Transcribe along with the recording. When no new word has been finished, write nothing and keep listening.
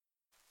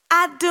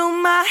I do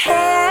my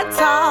hair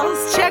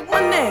toss, check my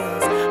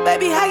nails.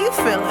 Baby, how you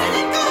feeling?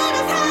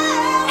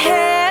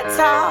 Hair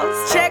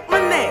toss, check my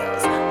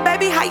nails.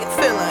 Baby, how you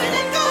feeling?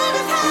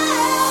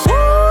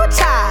 Woo,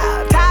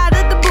 child, tired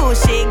of the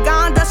bullshit.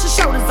 Gone, dust your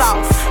shoulders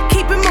off.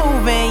 Keep it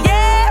moving,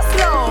 yes,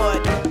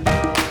 Lord.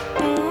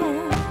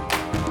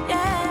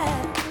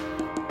 Yeah.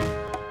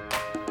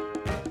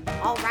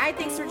 All right,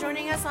 thanks for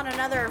joining us on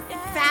another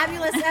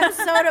fabulous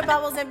episode of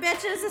Bubbles and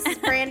Bitches. This is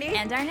Brandy.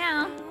 And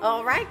Darnell.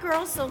 All right,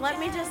 girls, so let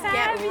me just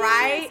get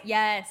right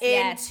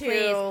into...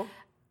 please.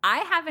 I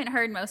haven't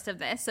heard most of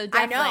this, so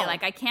definitely,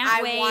 I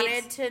can't wait. I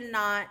wanted to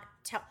not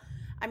tell...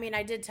 I mean,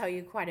 I did tell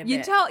you quite a bit.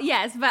 You told,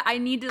 yes, but I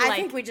need to, I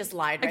think we just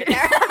lied right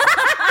there.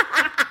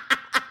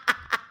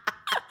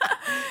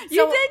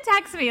 You did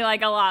text me, a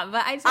lot,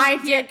 but I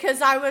did, because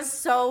I was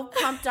so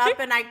pumped up,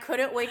 and I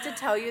couldn't wait to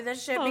tell you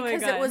this shit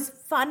because it was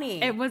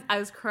funny. I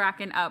was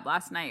cracking up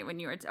last night when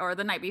you were, or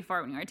the night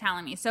before when you were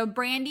telling me. So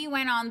Brandy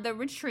went on the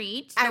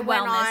retreat, I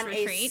went on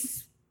retreat.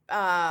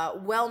 A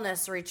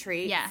wellness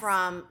retreat yes.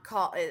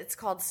 It's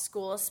called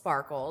School of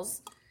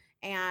Sparkles,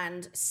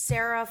 and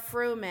Sarah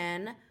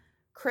Fruman,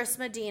 Chris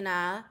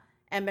Medina,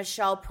 and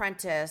Michelle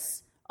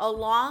Prentice,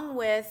 along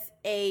with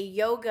a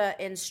yoga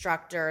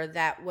instructor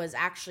that was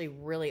actually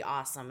really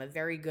awesome, a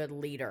very good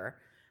leader.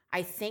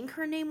 I think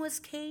her name was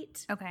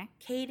Kate. Okay.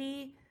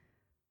 Katie,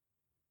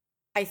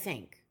 I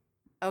think.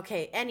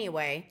 Okay,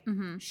 anyway,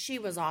 She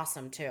was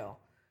awesome too.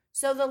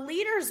 So the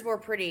leaders were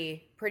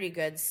pretty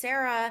good.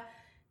 Sarah,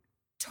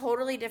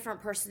 totally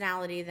different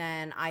personality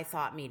than I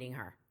thought meeting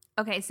her.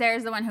 Okay,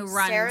 Sarah's the one who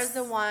runs. Sarah's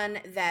the one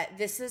that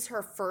this is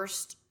her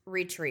first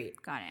retreat.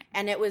 Got it.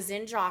 And it was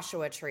in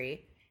Joshua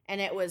Tree. And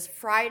it was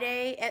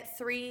Friday at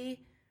 3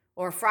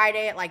 or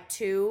Friday at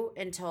 2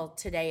 until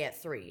today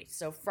at 3.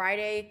 So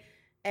Friday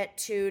at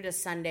 2 to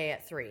Sunday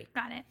at 3.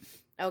 Got it.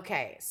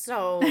 Okay,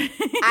 so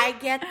I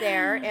get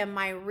there and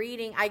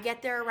I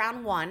get there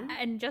around 1.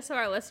 And just so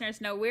our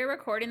listeners know, we're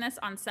recording this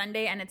on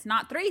Sunday and it's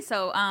not 3,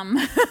 so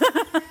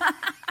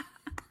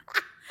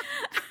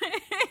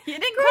you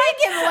didn't quite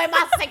give away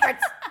my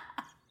secrets.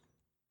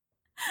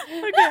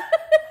 Okay.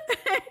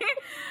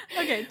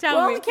 Okay,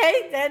 tell me.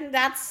 Okay, then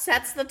that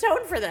sets the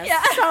tone for this.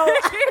 Yeah. So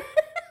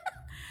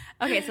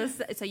okay,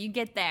 so you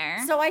get there.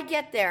 So I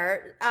get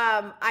there.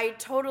 I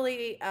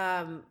totally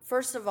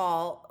first of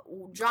all,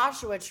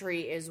 Joshua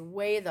Tree is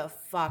way the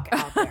fuck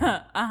out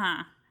there.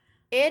 Uh-huh.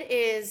 It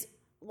is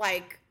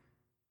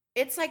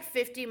it's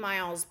 50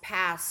 miles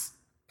past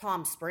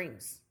Palm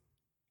Springs.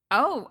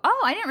 Oh,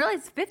 I didn't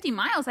realize 50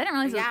 miles. I didn't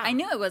realize I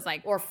knew it was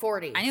or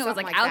 40. I knew it was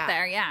out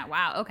there. Yeah.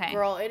 Wow. Okay.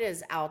 Girl, it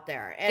is out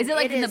there. And is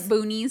it in the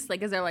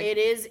boonies? Is there It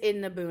is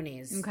in the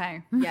boonies.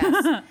 Okay.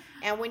 Yes.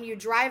 And when you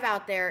drive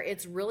out there,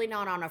 it's really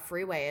not on a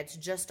freeway. It's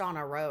just on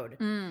a road.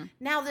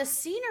 Now, the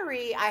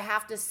scenery, I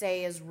have to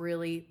say, is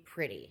really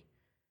pretty.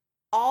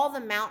 All the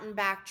mountain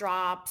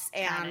backdrops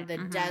and the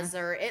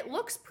desert, it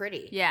looks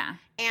pretty. Yeah.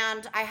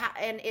 And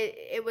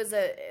it was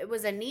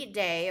a neat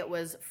day. It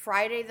was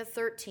Friday the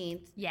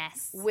 13th.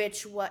 Yes.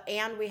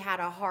 And we had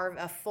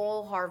a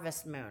full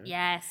harvest moon.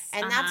 Yes.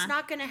 And that's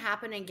not going to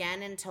happen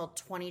again until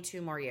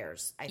 22 more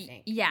years, I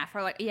think. Yeah,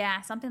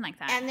 something like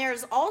that. And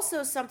there's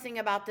also something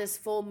about this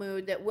full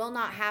moon that will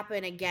not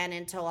happen again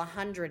until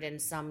 100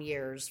 and some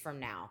years from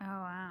now. Oh,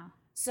 wow.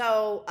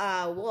 So,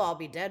 we'll all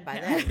be dead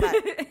by then,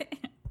 but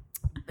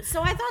so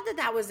I thought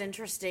that was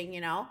interesting,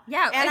 Yeah,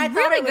 and I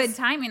really good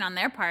timing on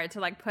their part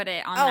to put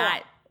it on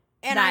that.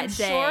 And that I'm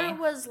day. sure it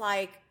was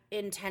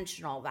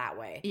intentional that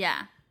way.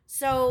 Yeah.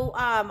 So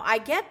I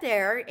get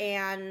there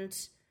and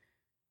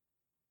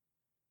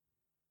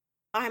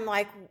I'm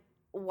like,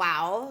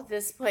 wow,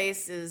 this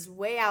place is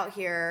way out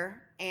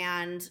here.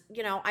 And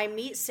I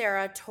meet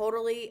Sarah.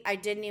 Totally,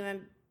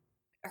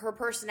 her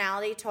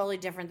personality totally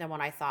different than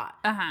what I thought.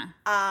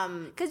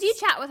 Because you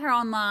chat with her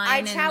online.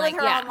 I chat with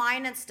her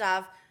online and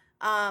stuff.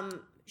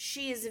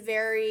 She is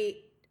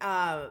very,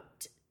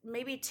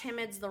 maybe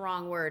timid's the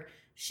wrong word.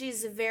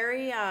 She's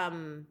very,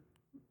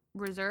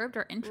 reserved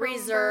or introvert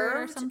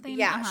reserved or something.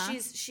 Yeah.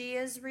 She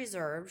is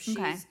reserved.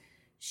 Okay.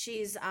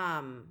 She's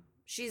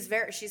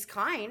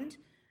kind.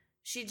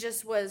 She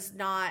just was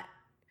not,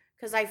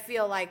 because I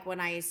feel like when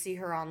I see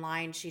her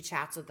online, she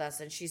chats with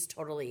us and she's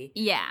totally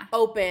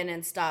open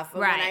and stuff.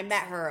 But when I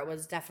met her, it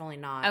was definitely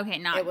not.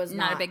 Okay, it was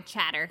not a big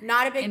chatter.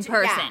 Not a big in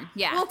person.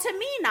 Yeah. Well, to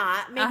me,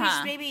 not.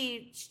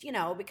 Maybe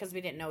because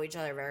we didn't know each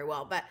other very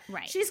well. But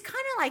she's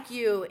kind of like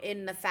you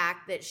in the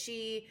fact that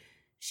she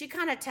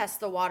kind of tests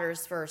the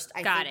waters first.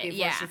 I think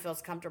before she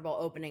feels comfortable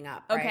opening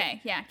up. Right?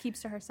 Okay, yeah,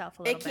 keeps to herself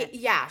a little bit.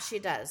 Yeah, she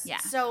does. Yeah.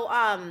 So,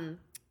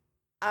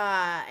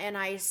 and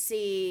I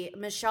see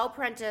Michelle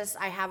Prentice,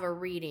 I have a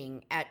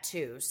reading at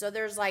 2. So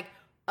there's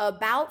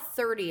about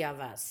 30 of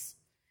us.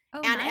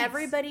 Oh, and nice.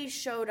 Everybody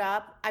showed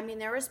up. I mean,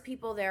 there was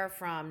people there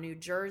from New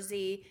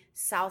Jersey,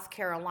 South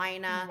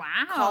Carolina,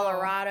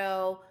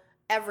 Colorado,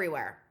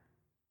 everywhere.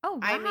 Oh,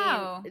 wow.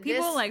 I mean,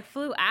 people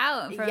flew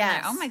out from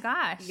there. Oh my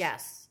gosh.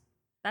 Yes.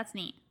 That's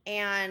neat.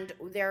 And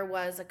there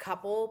was a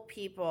couple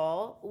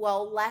people.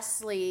 Well,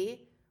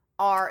 Leslie,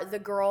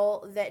 the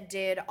girl that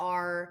did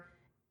our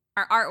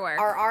Our artwork.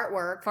 Our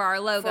artwork. For our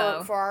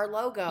logo. For our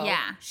logo.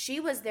 Yeah. She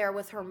was there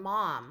with her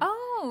mom.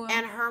 Oh.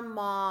 And her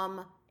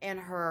mom and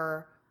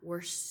her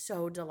were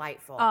so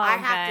delightful. Oh, I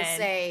have good. to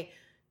say,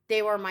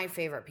 they were my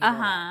favorite people.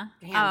 Uh-huh.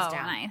 Hands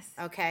down. Nice.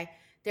 Okay.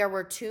 There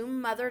were 2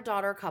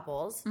 mother-daughter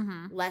couples,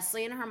 Mm-hmm.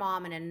 Leslie and her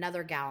mom, and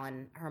another gal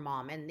and her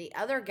mom. And the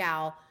other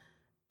gal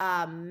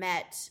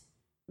met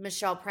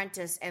Michelle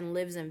Prentice and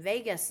lives in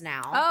Vegas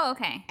now. Oh,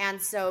 okay.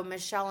 And so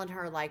Michelle and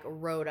her like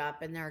rode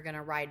up, and they're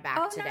gonna ride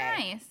back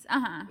today. Nice.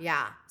 Uh-huh.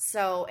 Yeah.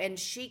 So, and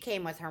she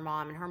came with her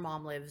mom, and her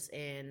mom lives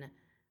in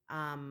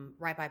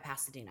right by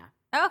Pasadena.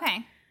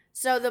 Okay.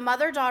 So the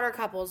mother-daughter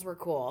couples were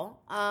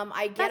cool.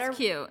 That's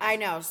cute. I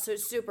know, so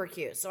super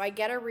cute. So I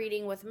get a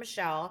reading with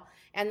Michelle,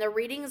 and the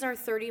readings are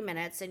 30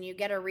 minutes, and you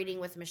get a reading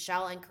with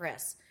Michelle and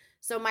Chris.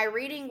 So my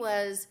reading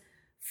was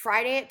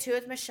Friday at 2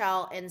 with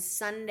Michelle and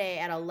Sunday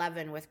at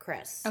 11 with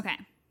Chris. Okay.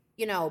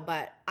 You know,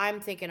 but I'm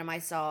thinking to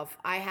myself,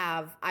 I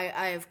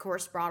of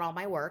course brought all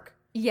my work.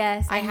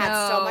 Yes, I had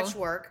know. so much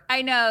work.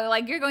 I know.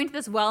 Like, you're going to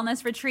this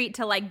wellness retreat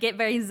to, like, get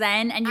very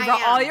zen, and you I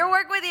brought am. all your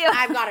work with you.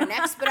 I've got an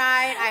expedite.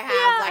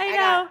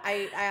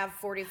 I I have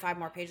 45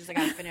 more pages I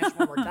got to finish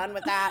when we're done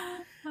with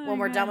that. When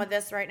we're done with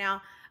this right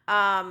now.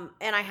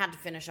 And I had to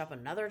finish up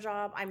another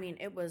job. I mean,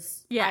 it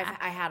was, Yeah.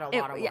 I had a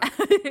lot of work.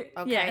 Yeah.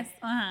 Okay. Yes.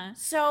 Uh-huh.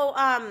 So,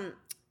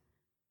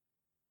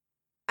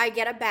 I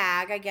get a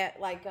bag. I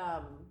get like,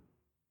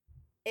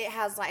 it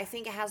has like, I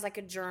think it has like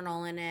a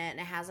journal in it, and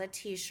it has a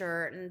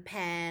t-shirt and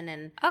pen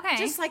and Okay.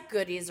 just like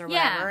goodies or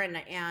Yeah.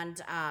 whatever.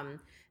 And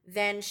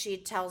then she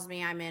tells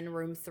me I'm in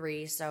room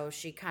 3. So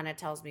she kind of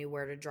tells me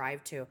where to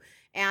drive to.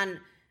 And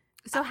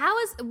So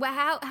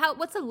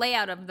what's the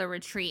layout of the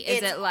retreat?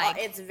 Is it like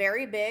it's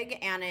very big,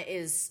 and it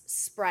is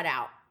spread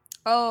out.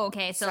 Oh,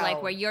 okay. So like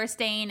So- where you're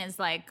staying is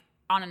like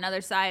on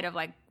another side of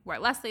like where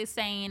Leslie's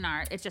staying,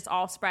 or it's just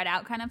all spread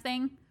out kind of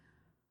thing?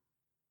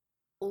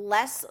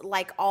 Less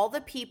like all the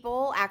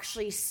people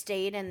actually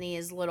stayed in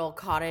these little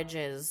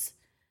cottages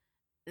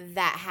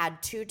that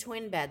had 2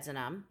 twin beds in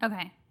them,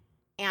 Okay.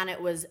 and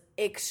it was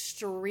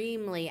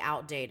extremely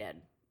outdated.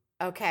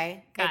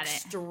 Okay? Got it.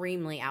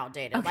 Extremely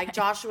outdated. Okay. Like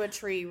Joshua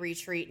Tree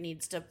Retreat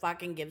needs to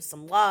fucking give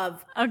some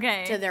love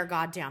Okay. to their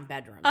goddamn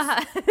bedrooms.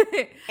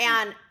 Uh-huh.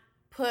 And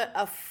put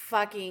a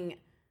fucking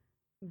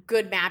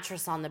good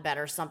mattress on the bed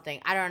or something.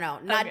 I don't know.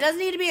 It Okay. doesn't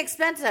need to be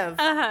expensive.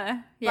 Uh-huh.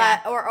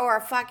 Yeah. But or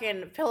a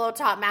fucking pillow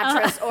top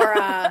mattress or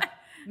a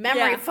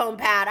memory Yeah. foam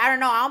pad. I don't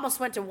know. I almost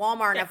went to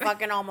Walmart and I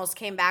fucking almost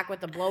came back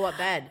with a blow up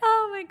bed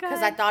Oh my god.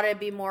 because I thought it'd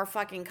be more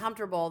fucking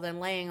comfortable than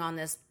laying on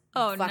this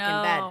oh fucking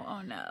no. bed.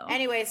 Oh no.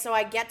 Anyway, so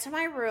I get to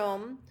my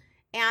room,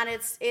 and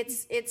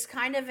it's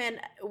kind of in.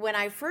 When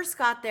I first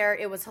got there,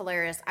 it was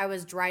hilarious. I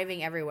was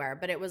driving everywhere,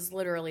 but it was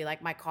literally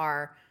like my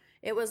car.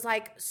 It was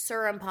like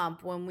Sur and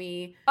Pump when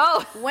we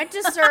Oh. went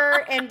to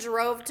Sur and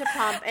drove to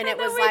Pump, and it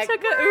then was we like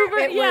took an Uber.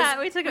 it was- Yeah,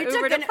 we took an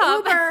Uber to an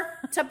Pump. Uber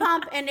to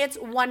Pump, and it's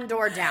one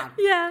door down.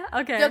 Yeah.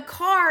 Okay. The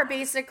car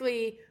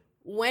basically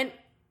went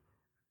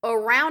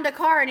around a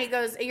car, and he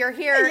goes, "You're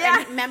here." Yeah.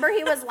 And remember,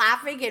 he was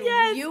laughing, and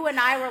Yes. you and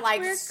I were like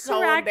we're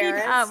so cracking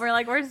embarrassed. up. We're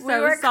like, we're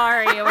so were-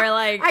 sorry. We're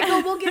like, I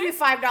go, "We'll give you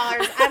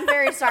 $5. I'm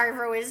very sorry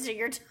for wasting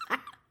your time."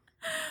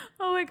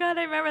 oh my god,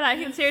 I remember that.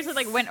 He seriously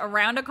like went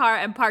around a car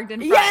and parked in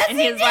front, Yes, and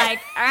he he's did. like,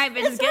 "All right,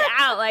 bitches, get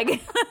out!"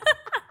 Like,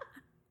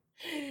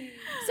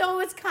 So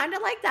it was kind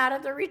of like that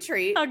at the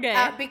retreat. Okay.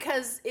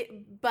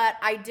 But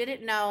I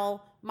didn't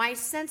know. My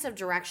sense of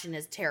direction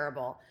is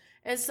terrible.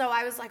 And so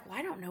I was like, well,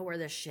 I don't know where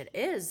this shit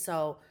is.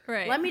 So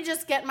Right. let me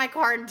just get in my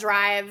car and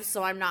drive.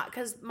 So I'm not,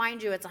 because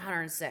mind you, it's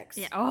 106.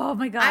 yeah. Oh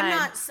my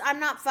god. I'm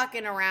not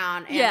fucking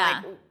around and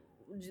Yeah. like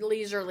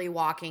leisurely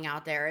walking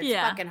out there. It's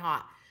Yeah. fucking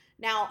hot.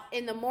 Now,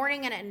 in the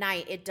morning and at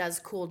night, it does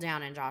cool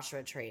down in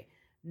Joshua Tree.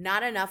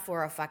 Not enough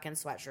for a fucking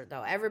sweatshirt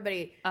though.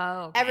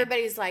 Oh. Okay.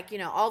 Everybody's like, you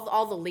know,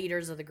 all the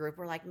leaders of the group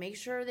were like, make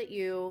sure that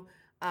you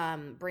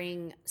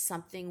bring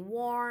something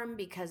warm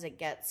because it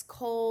gets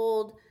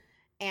cold.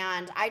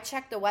 And I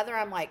checked the weather.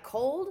 I'm like,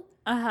 cold?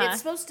 Uh-huh. It's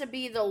supposed to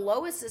be, the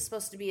lowest is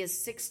supposed to be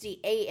is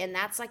 68, and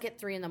that's like at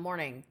 3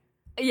 a.m.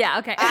 Yeah.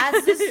 Okay.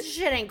 This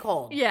shit ain't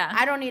cold. Yeah.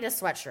 I don't need a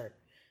sweatshirt.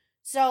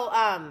 So,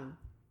 I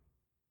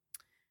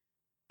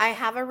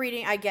have a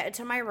reading. I get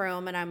to my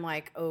room and I'm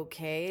like,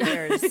 okay,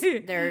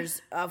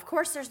 there's, of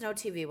course there's no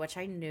TV, which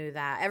I knew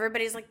that.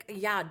 Everybody's like,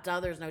 yeah, duh,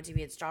 there's no TV.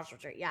 It's Joshua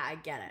Tree. Yeah, I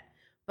get it.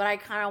 But I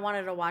kind of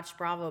wanted to watch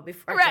Bravo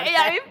before right. I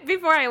Yeah. went there.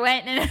 Before I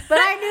went, and But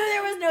I knew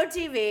there was no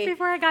TV.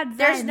 before I got zen.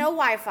 There's no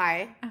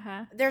Wi-Fi.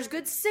 Uh-huh. There's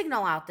good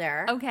signal out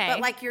there. Okay. But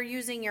like you're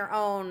using your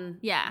own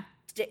Yeah.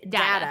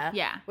 data.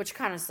 Yeah. Which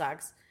kind of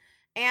sucks.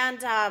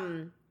 And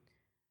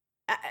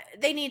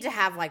they need to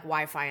have like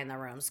Wi-Fi in the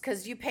rooms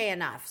because you pay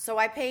enough. So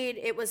I paid,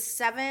 it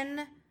was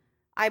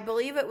I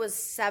believe it was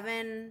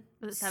 $770.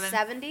 Was it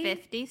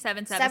 750,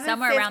 770,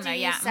 somewhere around there.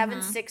 Yeah.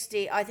 Mhm.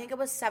 $760. I think it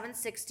was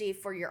 $760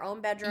 for your own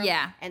bedroom.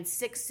 Yeah. And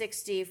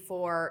 $660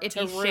 for If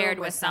to you room shared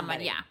with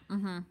somebody. someone,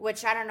 yeah. Mm-hmm.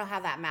 Which I don't know how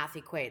that math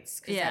equates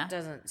because Yeah. that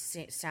doesn't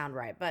sound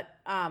right. But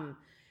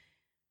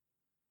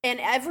And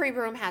every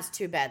room has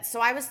 2 beds. So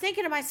I was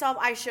thinking to myself,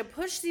 I should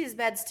push these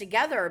beds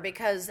together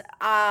because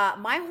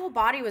my whole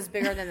body was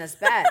bigger than this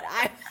bed.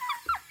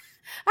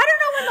 I don't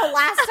know when the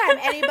last time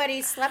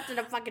anybody slept in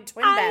a fucking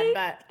twin bed,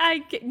 but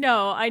I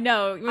know.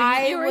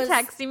 When you were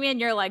texting me and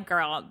you're like,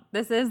 girl,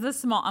 this is the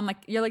small. I'm like,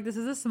 you're like, this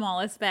is the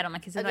smallest bed. I'm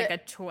like, is it like a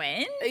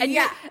twin? And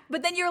yeah.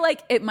 But then you're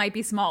like, it might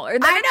be smaller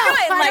than I a know.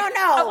 twin. I Like, don't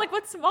know. I'm like,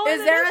 what's smaller?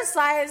 Is there a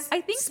size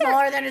I think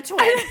smaller than a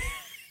twin?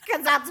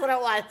 Because that's what it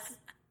was.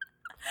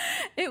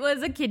 It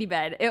was a kiddie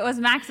bed. It was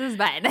Max's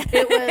bed.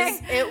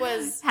 It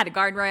was had a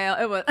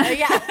guardrail. It was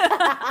yeah.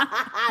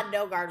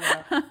 No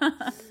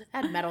guardrail.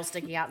 Had metal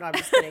sticking out. No, I'm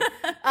just kidding.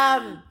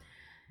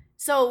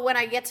 So when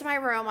I get to my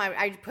room,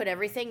 I put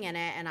everything in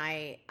it, and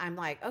I'm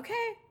like,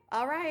 okay,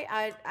 all right.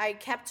 I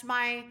kept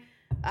my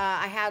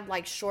I had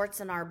like shorts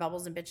and our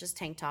Bubbles and Bitches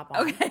tank top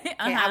on. Okay,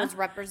 I was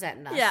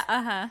representing us.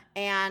 Yeah,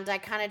 And I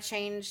kind of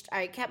changed.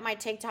 I kept my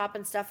tank top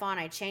and stuff on.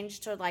 I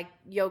changed to like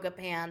yoga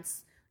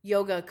pants,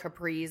 yoga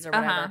capris or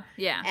whatever.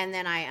 Yeah. And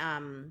then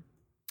I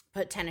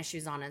put tennis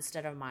shoes on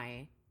instead of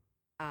my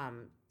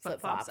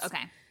flip-flops.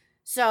 Okay.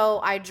 So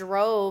I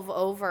drove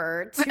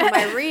over to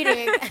my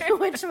reading,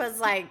 which was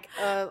like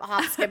a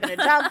hop, skip, and a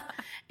jump.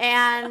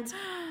 And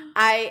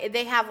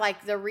they have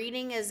like the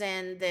reading is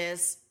in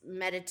this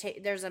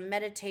there's a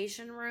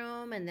meditation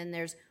room, and then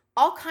there's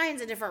all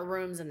kinds of different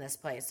rooms in this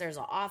place. There's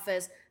an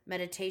office,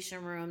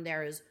 meditation room.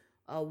 There's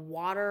a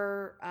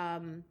water,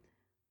 kind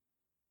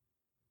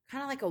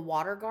of like a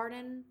water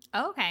garden.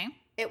 Oh, okay.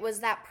 It was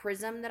that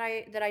prism that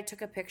I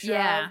took a picture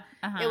Yeah.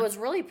 of. It was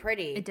really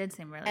pretty. It did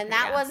seem really and pretty,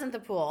 that yeah. wasn't the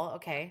pool.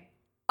 Okay.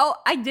 Oh,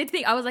 I did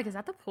think, I was like, is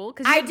that the pool?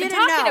 Because I been didn't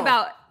talking know.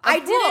 about I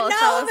pool, didn't know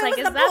so I if was it like, was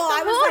is the that pool. the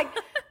I pool? was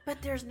like,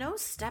 but there's no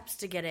steps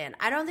to get in.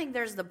 I don't think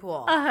there's the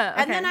pool. Okay.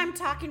 And then I'm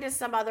talking to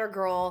some other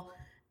girl,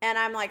 and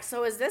I'm like,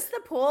 so is this the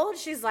pool?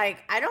 She's like,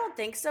 I don't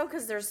think so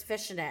because there's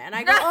fish in it. And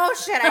I go, oh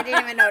shit, I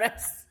didn't even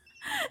notice.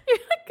 You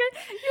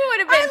would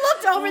have been. I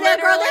looked over there,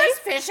 girl. There's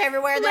fish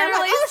everywhere. And I'm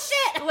like, oh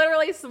shit.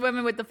 Literally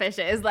swimming with the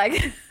fishes.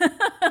 Like,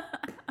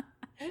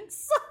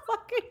 It's so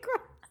fucking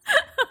gross.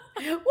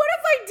 What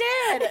if I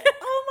did?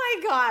 Oh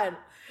my God.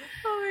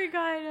 oh my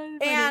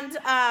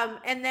God.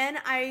 And then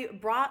I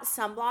brought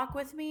sunblock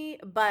with me,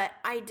 but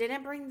I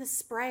didn't bring the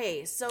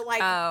spray. So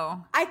like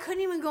Oh. I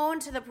couldn't even go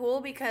into the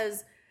pool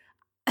because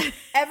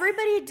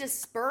everybody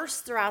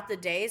dispersed throughout the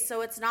day.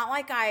 So it's not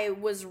like I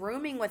was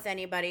rooming with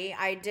anybody.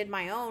 I did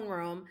my own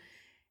room,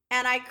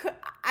 and I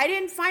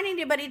didn't find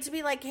anybody to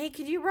be like, hey,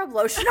 could you rub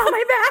lotion on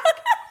my back?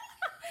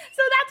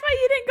 So that's why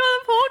you didn't go to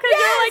the pool? Because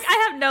you're like,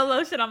 I have no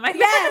lotion on my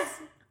Yes.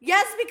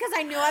 Yes, because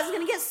I knew I was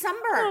going to get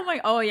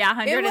sunburned. Oh yeah,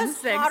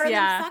 106. It was hotter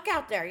yeah. than fuck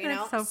out there, you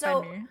know? That's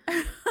so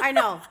funny. I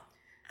know.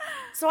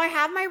 So I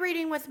have my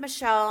reading with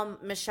Michelle.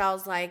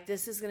 Michelle's like,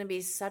 this is going to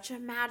be such a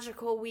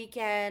magical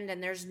weekend,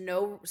 and there's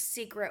no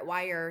secret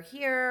why you're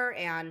here,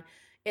 and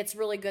it's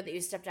really good that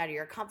you stepped out of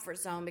your comfort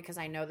zone because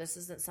I know this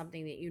isn't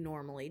something that you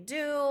normally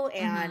do,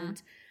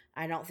 and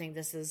I don't think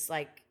this is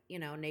like, you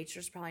know,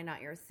 nature's probably not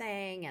your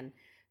thing, and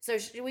so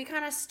we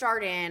kind of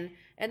start in,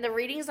 and the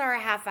readings are a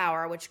half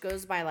hour, which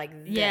goes by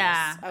like this.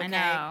 Yeah, okay?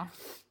 I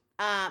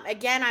know.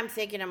 Again, I'm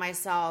thinking to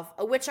myself,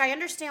 which I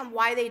understand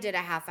why they did a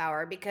half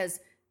hour,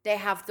 because they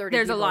have 30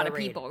 There's people a lot to of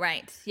read. people,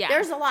 right? Yeah.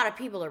 There's a lot of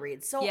people to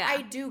read. So Yeah.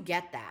 I do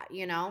get that,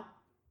 you know?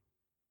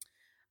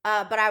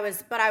 But I was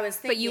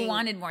thinking. But you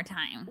wanted more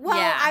time. Well,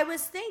 yeah. I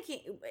was thinking,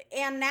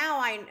 and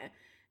now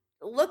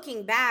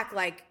looking back,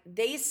 like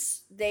they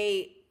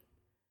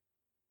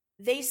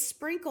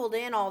sprinkled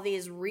in all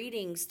these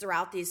readings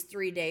throughout these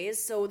 3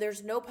 days, so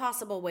there's no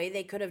possible way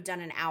they could have done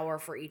an hour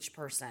for each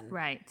person.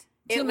 Right.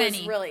 It Too was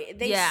many. really,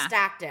 they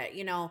stacked it,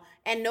 you know,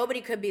 and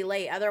nobody could be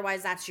late.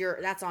 Otherwise,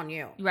 that's on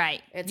you.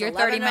 Right. It's Your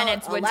 11 30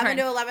 minutes would 11 turn.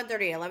 to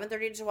 11:30,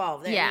 11:30 to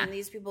 12. Yeah. I mean,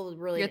 these people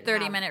really Your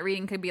didn't 30-minute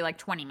reading could be like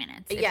 20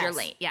 minutes if Yes. you're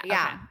late. Yeah.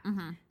 Yeah. Okay.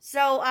 Mm-hmm.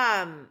 So,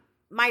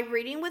 my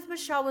reading with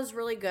Michelle was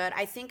really good.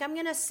 I think I'm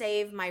gonna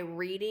save my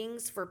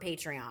readings for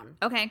Patreon.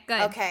 Okay,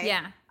 good. Okay.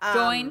 Yeah.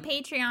 Join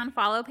Patreon,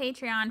 follow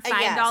Patreon, $5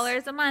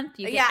 yes. a month.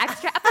 You get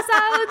extra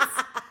episodes.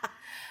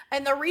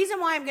 And the reason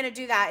why I'm gonna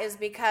do that is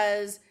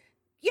because,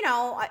 you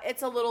know,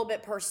 it's a little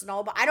bit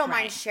personal, but I don't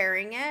mind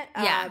sharing it.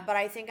 Yeah. But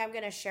I think I'm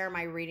gonna share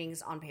my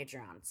readings on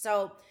Patreon.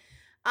 So,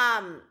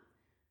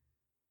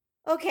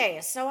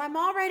 okay, so I'm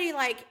already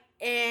like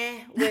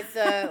with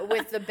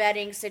the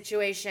bedding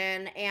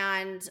situation,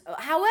 and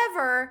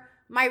however,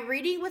 my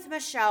reading with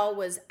Michelle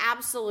was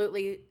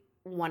absolutely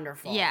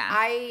wonderful. Yeah.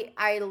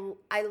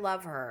 I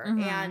love her.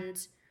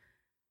 Mhm.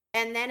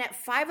 And then at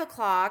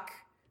 5:00,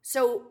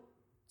 so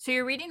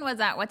your reading was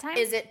at what time?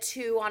 is it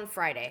 2 on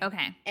Friday?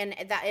 Okay. And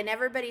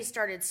everybody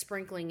started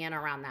sprinkling in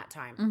around that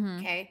time. Mhm.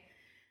 Okay.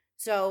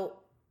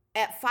 So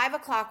at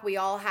 5:00, we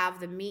all have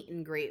the meet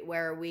and greet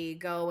where we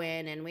go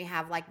in and we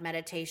have like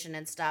meditation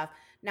and stuff.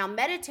 Now,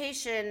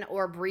 meditation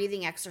or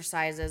breathing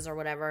exercises or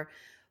whatever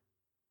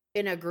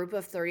in a group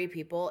of 30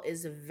 people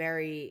is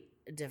very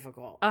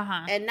difficult.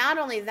 Uh-huh. And not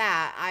only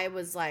that, I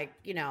was like,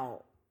 you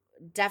know,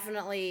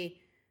 definitely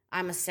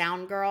I'm a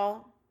sound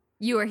girl.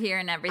 You were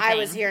hearing everything. I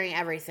was hearing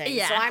everything.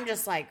 Yeah. So I'm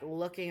just like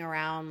looking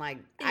around, like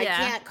I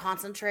can't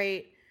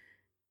concentrate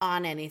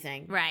on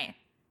anything. Right.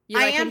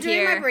 I am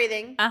doing my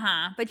breathing.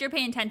 But you're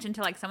paying attention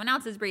to like someone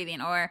else's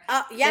breathing, or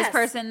yes. this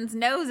person's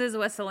nose is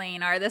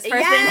whistling, or this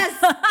person.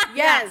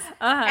 Yes.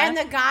 And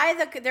the guy,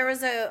 there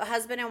was a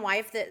husband and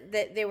wife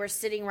that they were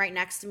sitting right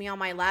next to me on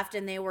my left,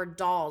 and they were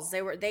dolls.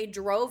 They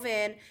drove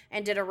in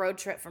and did a road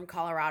trip from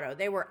Colorado.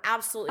 They were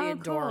absolutely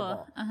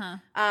adorable. Cool.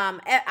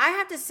 I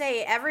have to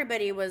say,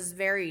 everybody was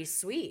very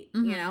sweet.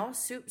 You know,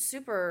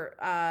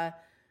 super,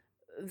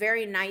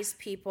 very nice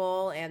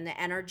people, and the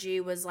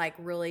energy was like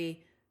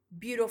really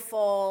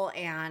beautiful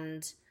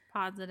and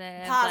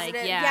positive. Like,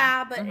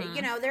 but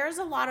you know, there's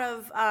a lot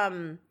of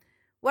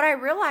what I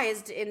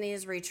realized in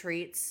these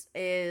retreats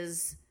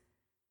is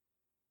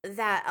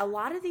that a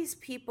lot of these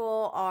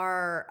people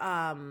are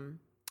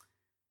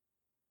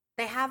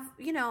they have,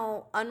 you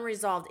know,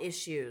 unresolved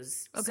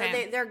issues.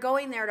 Okay. So they're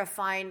going there to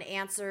find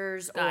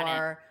answers.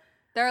 They're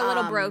a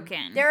little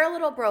broken. They're a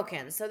little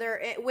broken. So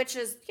which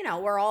is, you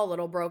know, we're all a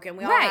little broken.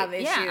 We all have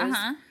issues.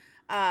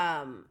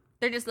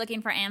 They're just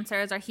looking for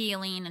answers or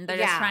healing, and they're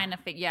just trying to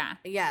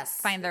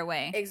find their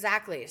way.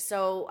 Exactly.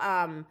 So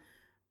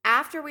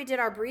after we did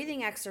our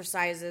breathing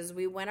exercises,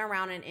 we went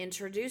around and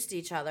introduced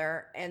each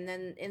other. And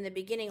then in the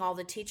beginning, all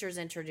the teachers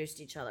introduced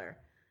each other.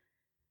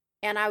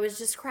 And I was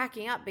just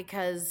cracking up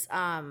because,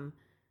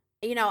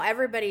 you know,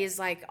 everybody's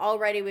like,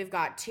 already we've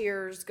got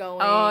tears going.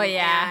 Oh,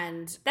 yeah.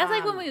 And that's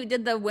like when we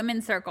did the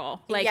women's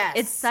circle. Like,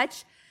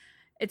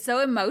 it's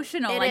so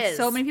emotional.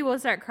 So many people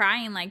start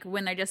crying, like,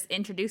 when they're just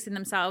introducing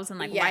themselves and,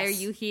 like, why are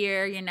you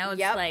here? You know,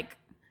 it's like.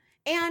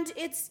 And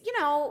it's, you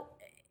know,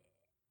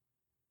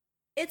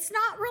 it's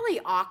not really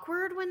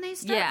awkward when they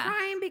start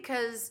crying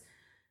because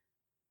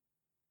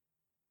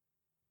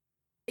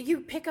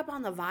you pick up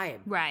on the vibe.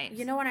 Right.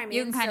 You know what I mean?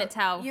 You can kind of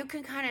tell. You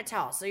can kind of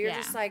tell. So you're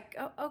just like,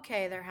 oh,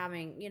 okay, they're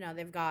having, you know,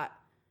 they've got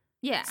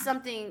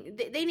something,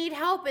 they need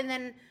help, and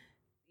then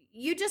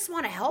you just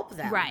want to help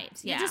them. Right.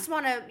 You just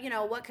want to, you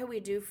know, what can we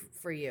do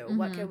for you?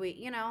 What can we,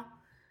 you know?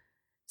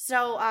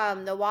 So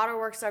the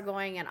waterworks are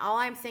going, and all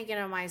I'm thinking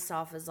of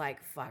myself is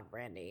like, fuck,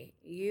 Brandy,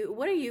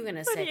 what are you going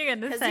to say? What are you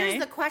going to say? Because here's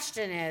the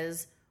question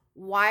is,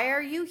 why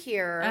are you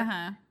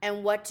here?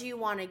 And what do you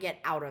want to get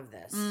out of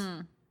this?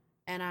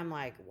 And I'm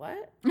like,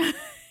 what? I'm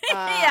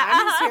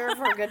just here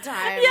for a good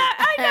time. Yeah,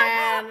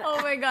 I know.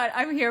 Oh my God,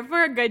 I'm here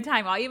for a good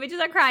time. All you bitches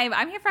are crying, but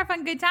I'm here for a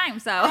fun good time.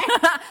 So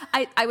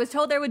I was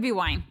told there would be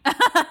wine.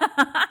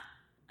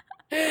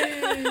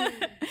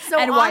 So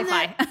and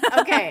Wi-Fi.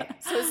 Okay,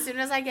 so as soon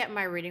as I get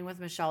my reading with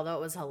Michelle, though,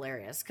 it was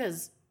hilarious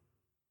because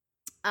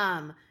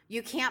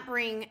you can't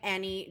bring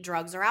any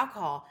drugs or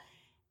alcohol.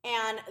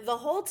 And the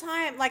whole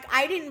time, like,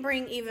 I didn't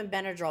bring even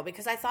Benadryl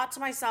because I thought to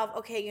myself,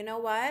 okay, you know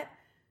what?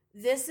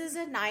 This is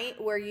a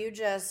night where you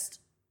just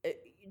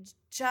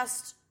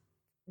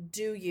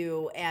do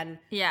you, and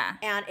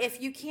if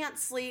you can't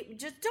sleep,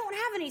 just don't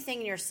have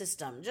anything in your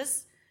system.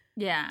 Just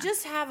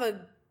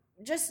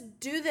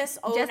do this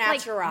au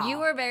natural. Like, you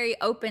were very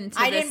open to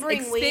I this didn't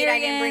bring experience. weed. I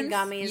didn't bring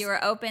gummies. You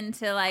were open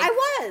to, like,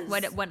 I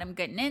was what I'm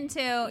getting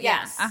into.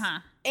 Yes. Yeah.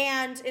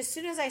 And as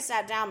soon as I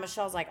sat down,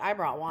 Michelle's like, I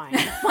brought wine.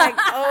 I'm like,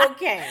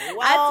 okay,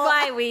 well, that's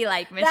why we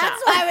like Michelle.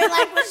 That's why we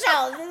like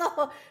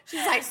Michelle.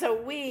 She's like, so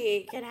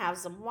we can have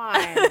some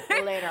wine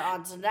later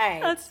on today.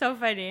 That's so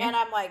funny. And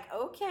I'm like,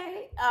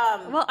 okay.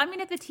 Well, I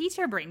mean, if the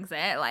teacher brings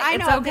it, like, I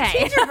it's know, okay. If the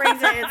teacher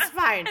brings it, it's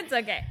fine. It's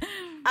okay.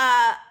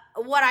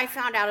 What I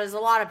found out is a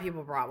lot of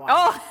people brought wine.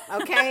 Oh.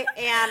 Okay?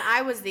 And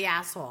I was the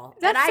asshole.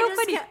 That's so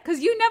funny because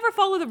you never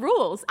follow the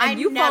rules. And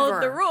you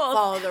followed the rules.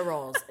 Follow the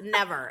rules.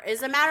 Never.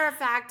 As a matter of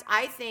fact,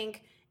 I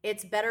think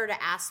it's better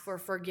to ask for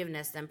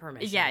forgiveness than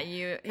permission.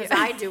 Yeah, because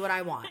I do what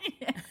I want.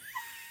 Yeah.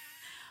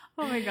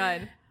 Oh my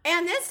God.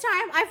 And this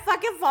time, I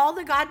fucking followed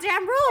the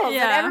goddamn rules.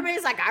 Yeah. And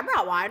everybody's like, I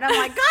brought wine. I'm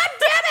like, God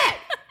damn it!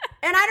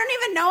 And I don't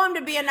even know him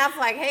to be enough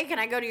like, hey, can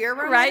I go to your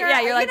room? Right, later?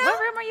 yeah. You're like,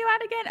 what room are you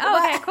at again? Oh,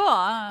 okay, cool.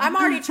 I'm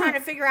already trying to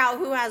figure out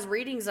who has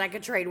readings I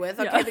could trade with,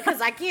 okay? Because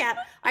I can't.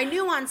 I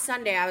knew on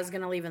Sunday I was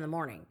going to leave in the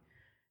morning.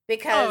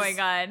 Because oh my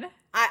God.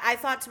 I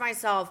thought to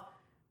myself,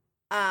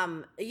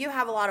 you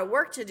have a lot of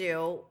work to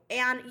do.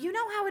 And you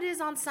know how it is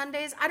on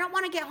Sundays? I don't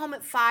want to get home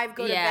at 5,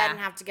 go to bed, and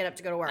have to get up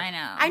to go to work. I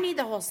know. I need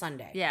the whole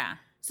Sunday. Yeah.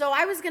 So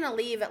I was going to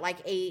leave at like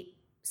 8,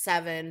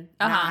 7,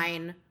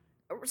 9,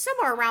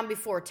 somewhere around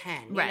before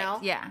 10, you know?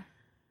 Yeah.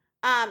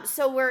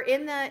 So we're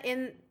in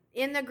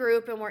the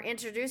group and we're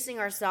introducing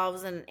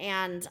ourselves,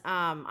 and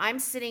I'm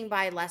sitting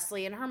by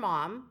Leslie and her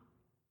mom,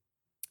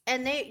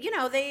 and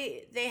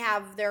they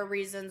have their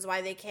reasons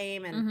why they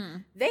came,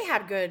 and they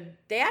had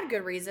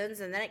good reasons,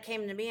 and then it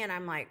came to me, and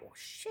I'm like, well,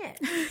 shit.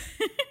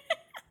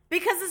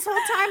 Because this whole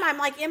time I'm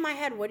like in my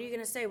head, what are you going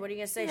to say? What are you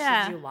going to say?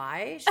 Yeah. Should you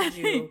lie? Should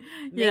you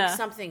make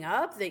something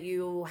up that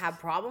you have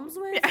problems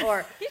with?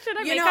 Or should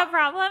I make up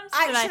problems?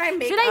 Should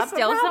I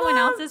steal someone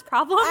else's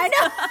problems? I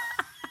know.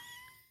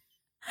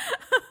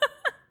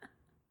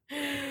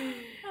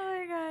 Oh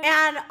my God.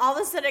 And all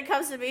of a sudden it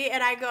comes to me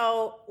and I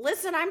go,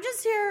 listen, I'm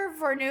just here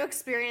for a new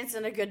experience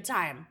and a good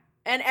time.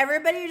 And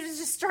everybody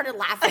just started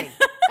laughing.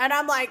 And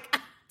I'm like,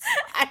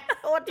 I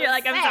don't know what to say. You're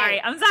like,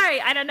 I'm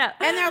sorry, I don't know.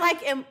 And they're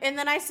like, and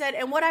then I said,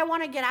 and what I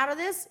want to get out of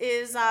this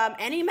is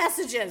any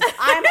messages.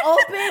 I'm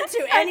open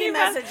to any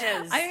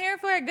messages. I'm here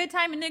for a good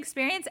time and new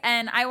experience,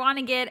 and I want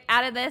to get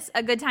out of this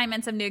a good time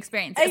and some new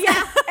experiences.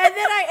 Yeah.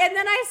 And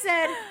then I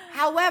said,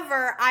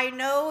 however, I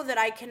know that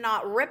I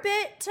cannot rip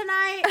it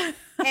tonight,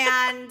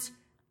 and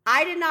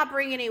I did not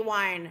bring any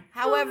wine.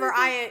 However,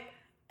 I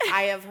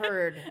have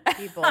heard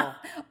people.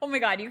 Oh my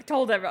God, you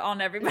told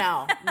on everybody.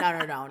 No.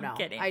 I'm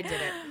kidding. I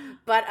didn't.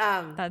 But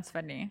that's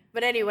funny.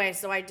 But anyway,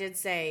 so I did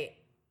say,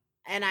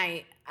 and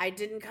I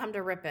didn't come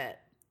to rip it,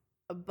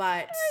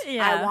 but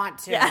I want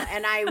to,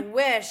 and I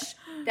wish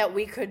that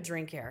we could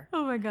drink here.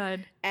 Oh my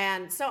God.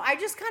 And so I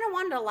just kind of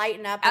wanted to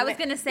lighten up. I was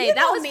gonna say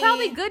that was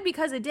probably good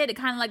because it did. It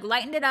kind of like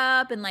lightened it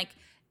up, and like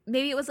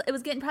maybe it was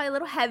getting probably a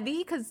little heavy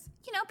because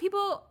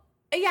people.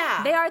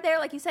 Yeah. They are there,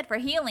 like you said, for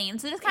healing.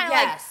 So just kind of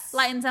like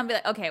lightens up and be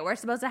like, okay, we're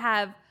supposed to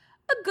have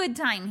a good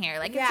time here.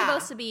 Like it's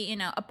supposed to be,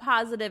 a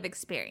positive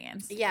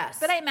experience. Yes.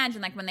 But I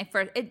imagine like when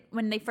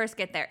they first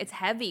get there, it's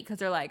heavy because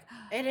they're like,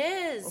 it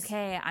is.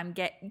 Okay,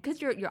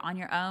 because you're on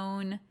your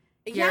own.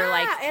 You're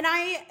like, and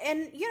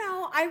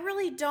I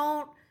really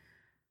don't.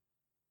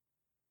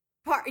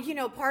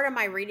 Part of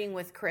my reading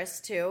with Chris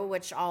too,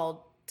 which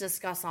I'll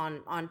discuss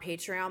on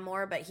Patreon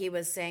more, but he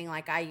was saying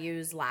like I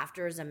use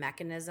laughter as a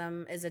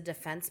mechanism, as a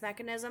defense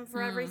mechanism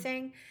for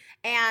everything,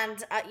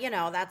 and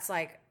that's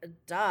like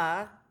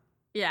duh.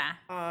 Yeah.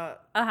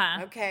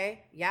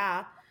 Okay.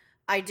 Yeah,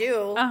 I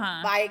do.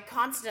 I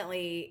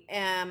constantly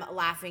am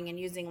laughing and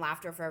using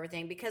laughter for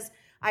everything because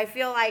I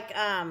feel like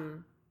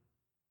I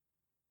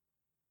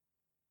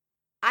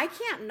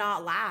can't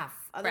not laugh.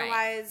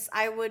 Otherwise,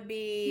 I would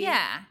be.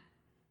 Yeah.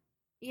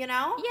 You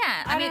know?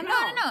 Yeah. I mean,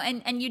 no.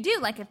 And you do,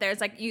 like, if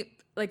there's, like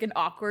an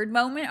awkward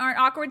moment or an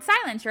awkward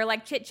silence, you're,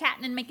 like,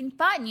 chit-chatting and making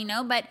fun,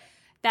 but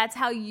that's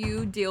how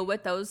you deal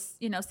with those,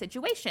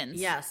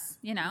 situations. Yes.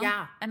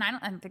 Yeah. And I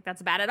don't think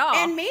that's bad at all.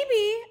 And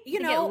maybe,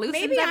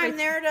 maybe I'm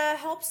there to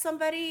help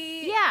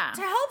somebody. Yeah.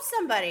 To help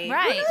somebody.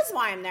 Right. Who knows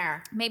why I'm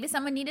there? Maybe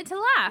someone needed to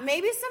laugh.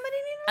 Maybe somebody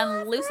needed to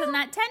laugh. And loosen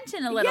that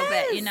tension a little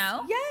bit,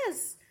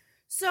 Yes.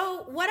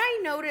 So what I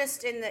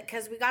noticed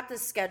because we got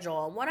this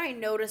schedule, and what I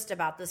noticed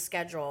about the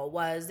schedule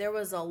was there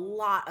was a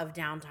lot of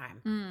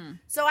downtime.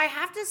 So I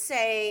have to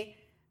say,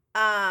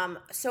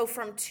 so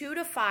from 2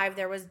 to 5,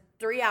 there was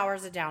 3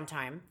 hours of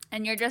downtime.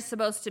 And you're just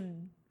supposed to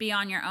be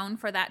on your own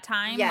for that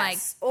time?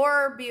 Yes,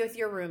 or be with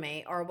your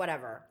roommate or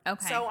whatever.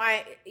 Okay. So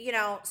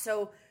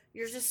so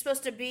you're just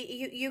supposed to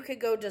be, you could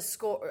go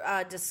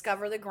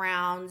discover the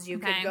grounds, you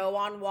could go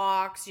on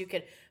walks,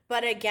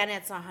 but again,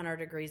 it's 100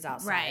 degrees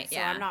outside. Right, so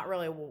I'm not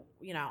really, I'm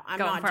going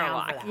not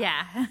down for that.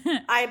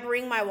 Yeah. I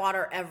bring my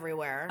water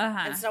everywhere.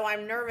 And so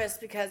I'm nervous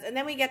and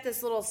then we get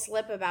this little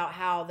slip about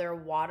how their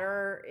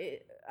water,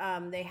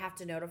 they have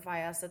to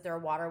notify us that their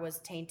water was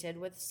tainted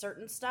with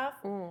certain stuff.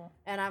 Ooh.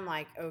 And I'm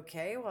like,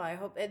 okay, well, I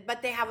hope,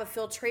 but they have a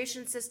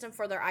filtration system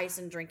for their ice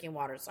and drinking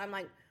water. So I'm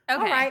like, all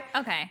right.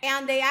 Okay.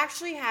 And they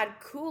actually had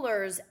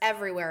coolers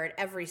everywhere at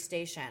every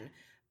station.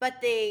 But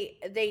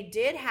they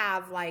did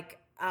have like,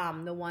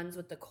 the ones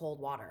with the cold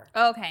water.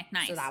 Okay,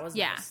 nice. So that was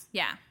nice.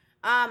 Yeah.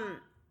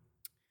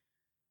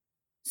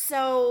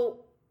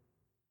 So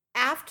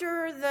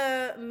after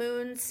the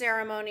moon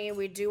ceremony,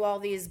 we do all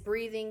these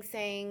breathing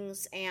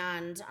things,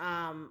 and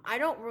I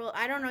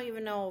don't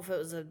even know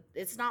if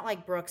it's not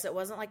like Brooks. It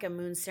wasn't like a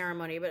moon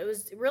ceremony, but it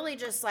was really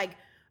just like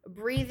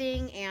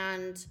breathing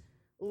and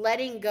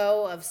letting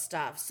go of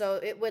stuff. So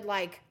it would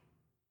like.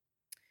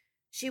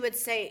 She would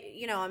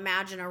say,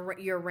 imagine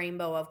your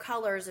rainbow of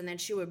colors, and then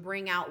she would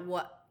bring out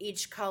what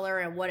each color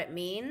and what it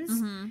means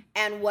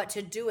and what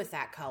to do with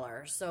that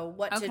color. So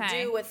what to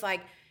do with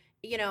like,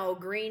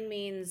 green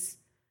means,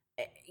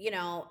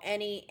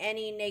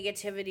 any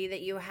negativity that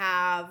you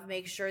have,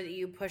 make sure that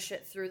you push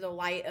it through the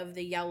light of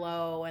the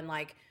yellow and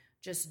like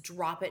just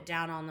drop it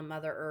down on the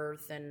Mother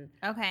Earth and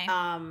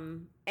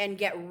and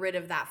get rid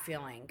of that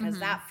feeling because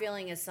that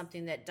feeling is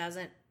something that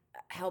doesn't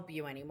help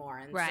you anymore.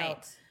 And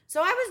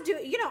So I was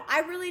doing,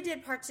 I really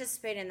did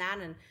participate in that.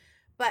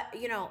 But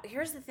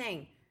here's the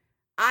thing.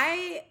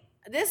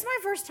 This is my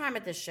first time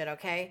at this shit,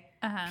 okay?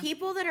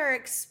 People that are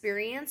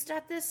experienced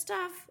at this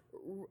stuff,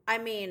 I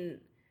mean,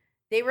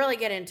 they really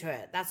get into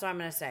it. That's what I'm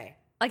going to say.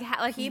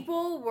 Like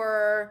people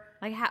were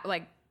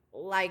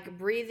like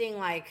breathing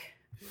like,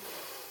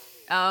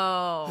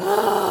 oh.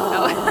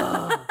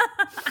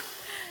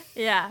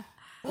 Yeah.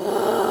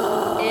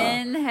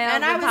 Inhale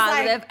and the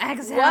positive, like,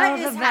 exhale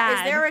the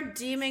bad. Is there a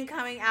demon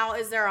coming out?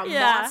 Is there a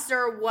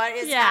monster? What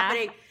is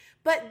happening?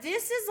 But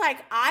this is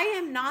like, I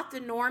am not the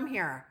norm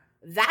here.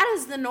 That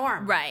is the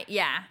norm. Right,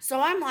 yeah.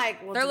 So I'm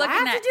like, well, do I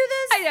have to do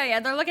this? I know, yeah.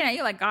 They're looking at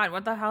you like, God,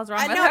 what the hell's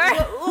wrong with her?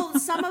 Well,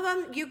 some of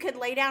them, you could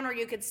lay down or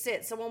you could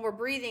sit. So when we're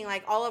breathing,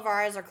 like, all of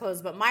our eyes are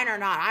closed, but mine are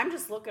not. I'm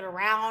just looking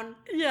around.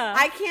 Yeah.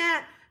 I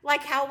can't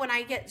like how when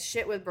I get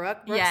shit with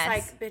Brooke's Yes.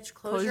 like, bitch,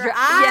 close your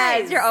eyes.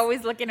 Yes, you're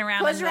always looking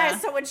around. Close your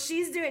eyes. So when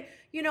she's doing,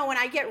 you know, when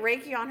I get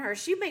Reiki on her,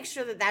 she makes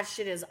sure that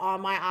shit is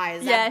on my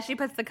eyes. Yeah, she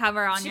puts the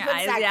cover on She your puts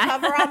eyes. that Yeah.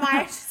 cover on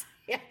my eyes.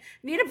 Yeah.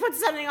 Need to put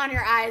something on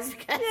your eyes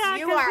because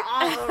you are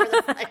all over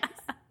the place.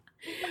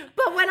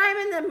 But when I'm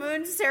in the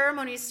moon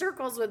ceremony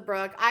circles with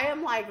Brooke, I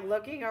am like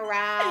looking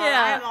around.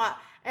 Yeah.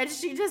 And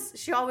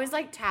she always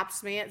like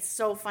taps me. It's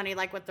so funny,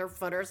 like with their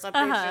foot or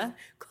something. Uh-huh. She's,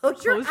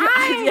 close your eyes.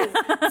 Yeah.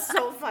 It's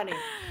so funny.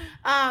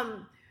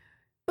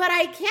 But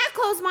I can't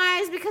close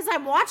my eyes because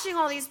I'm watching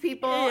all these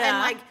people and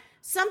like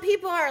some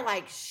people are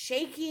like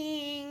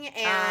shaking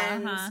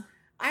and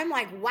I'm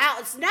like, wow.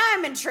 So now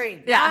I'm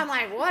intrigued. Yeah. Now I'm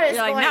like, what is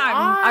going on?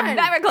 I'm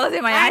never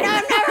closing my eyes. I know,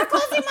 I'm never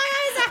closing my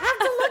eyes. I have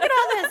to look at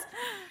all this.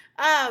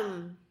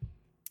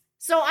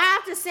 So I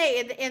have to say,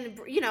 in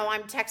you know,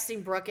 I'm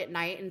texting Brooke at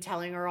night and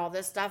telling her all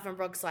this stuff, and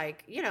Brooke's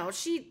like, you know,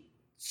 she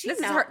This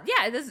knows. is her.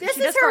 Yeah, this This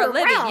she is does for her a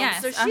living. realm.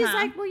 Yes. So she's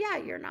like, well, yeah,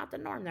 you're not the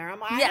norm there. I'm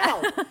like,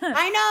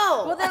 I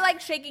know. Well, they're like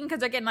shaking because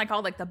they're getting like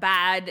all like the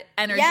bad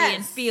energy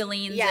and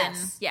feelings and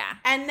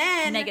and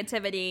then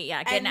negativity.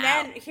 Yeah, getting and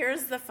out. then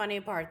here's the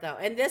funny part though,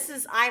 and this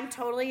is I'm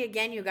totally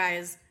again, you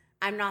guys,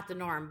 I'm not the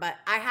norm, but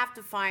I have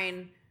to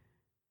find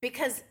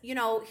because you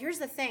know, here's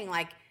the thing,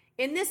 like.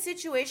 In this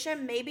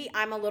situation, maybe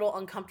I'm a little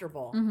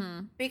uncomfortable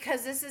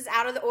because this is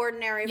out of the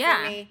ordinary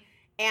for me.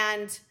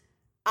 And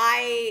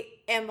I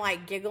am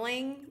like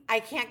giggling. I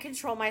can't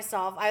control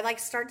myself. I like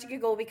start to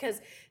giggle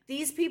because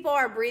these people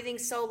are breathing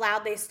so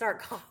loud they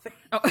start coughing.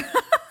 Oh.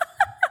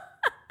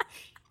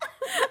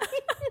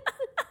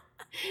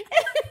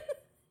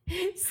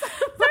 So,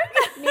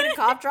 need a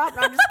cough drop?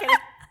 No, I'm just kidding.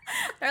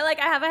 They're like,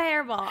 I have a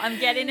hairball. I'm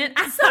getting it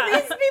out. So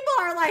these people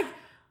are like,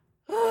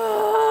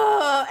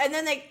 oh, and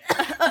then they,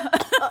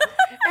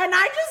 and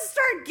I just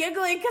start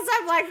giggling because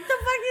I'm like, the fuck,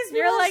 these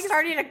people are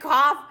starting to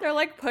cough. They're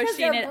like 'Cause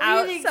pushing they're it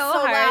out breathing so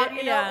hard. loud,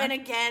 you know? And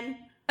again,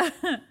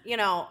 you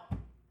know,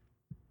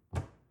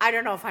 I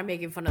don't know if I'm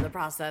making fun of the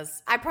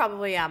process. I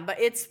probably am, but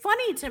it's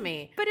funny to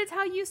me. But it's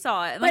how you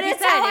saw it. Like But you it's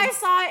said, how I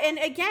saw it. And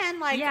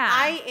again, like Yeah.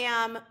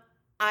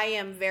 I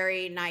am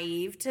very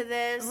naive to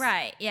this.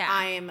 Right, yeah.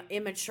 I am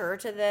immature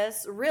to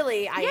this.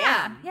 Really, I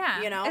am. Yeah.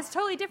 You know? It's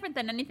totally different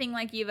than anything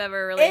like you've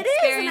ever really It is,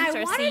 and experienced I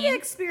or wanted seen. to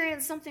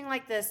experience something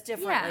like this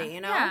differently, you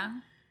know? Yeah.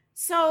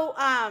 So,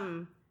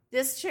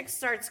 this chick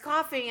starts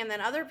coughing, and then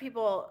other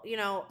people, you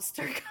know,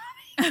 start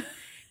coughing.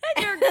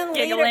 And you're the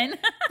giggling.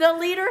 The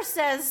leader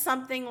says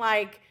something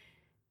like,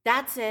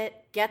 that's it.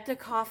 Get the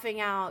coughing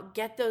out.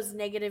 Get those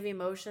negative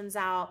emotions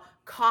out.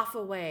 Cough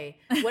away.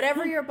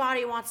 Whatever your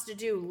body wants to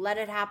do, let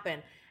it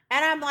happen.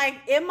 And I'm like,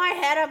 in my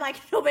head, I'm like,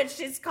 no, but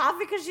she's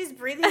coughing because she's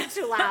breathing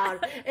too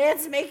loud.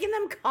 It's making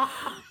them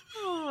cough.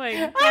 Oh my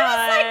God.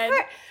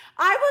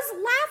 I was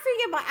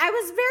laughing I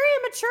was very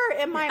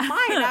immature in my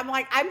mind. I'm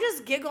like, I'm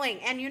just giggling.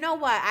 And you know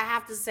what? I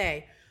have to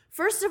say,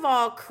 first of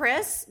all,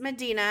 Chris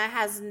Medina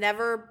has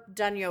never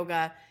done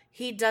yoga.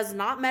 He does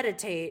not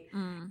meditate.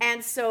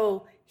 And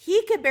so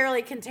he could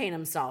barely contain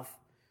himself.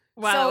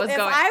 Wow, so if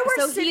I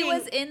were so sitting, he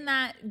was in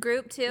that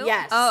group too?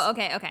 Yes. Oh,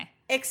 okay.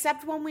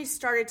 except when we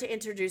started to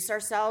introduce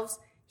ourselves,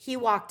 he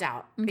walked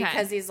out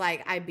because he's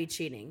like, I'd be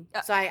cheating.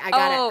 So I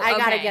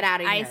gotta get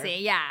out of here. I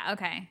see. Yeah.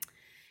 Okay.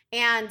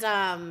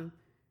 And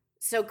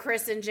so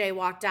Chris and Jay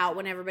walked out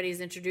when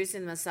everybody's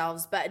introducing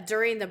themselves. But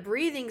during the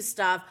breathing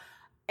stuff,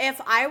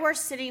 if I were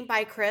sitting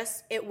by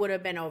Chris, it would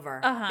have been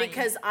over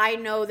because I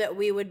know that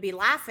we would be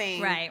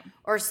laughing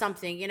or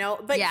something, you know.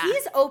 But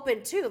he's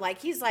open too.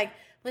 Like he's like,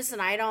 listen,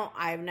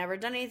 I've never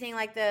done anything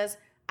like this.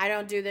 I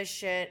don't do this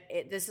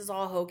shit. This is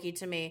all hokey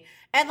to me.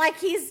 And like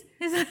it's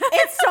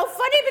so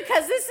funny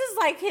because this is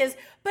like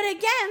but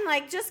again,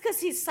 like just because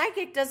he's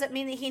psychic doesn't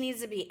mean that he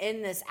needs to be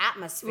in this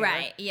atmosphere.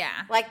 Right, yeah.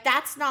 Like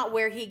that's not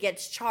where he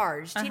gets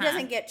charged. He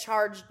doesn't get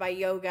charged by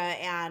yoga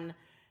and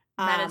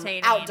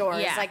meditating.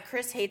 Outdoors. Yeah. Like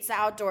Chris hates the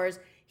outdoors.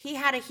 He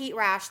had a heat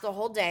rash the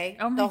whole day,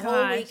 the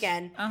whole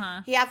weekend.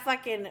 He had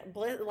fucking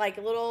like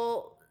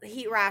little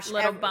heat rash,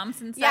 little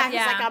bumps and stuff.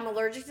 Yeah, he's like, I'm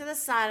allergic to the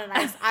sun,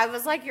 and I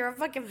was like, you're a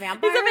fucking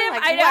vampire. He's a vampire.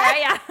 Like, I know, right?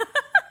 Yeah.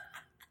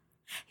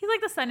 He's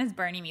like, the sun is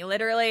burning me,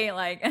 literally.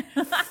 Like,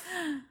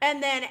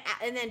 and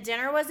then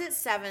dinner was at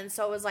 7,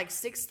 so it was like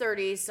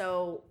 6:30.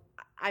 So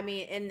I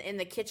mean, in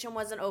the kitchen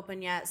wasn't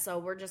open yet, so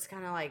we're just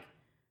kind of like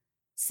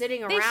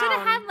sitting around. They should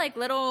have had like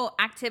little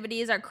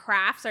activities or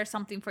crafts or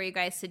something for you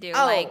guys to do.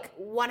 Oh, like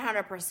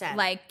 100%.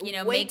 Like, you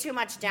know, way too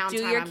much downtime.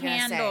 Do your I'm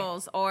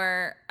candles,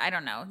 or I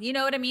don't know. You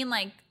know what I mean?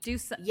 Like do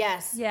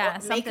yes, yeah,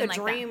 make a like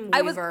dream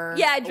that. weaver.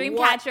 Dream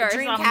catcher, or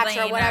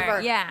something,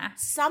 whatever.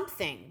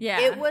 Something. Yeah,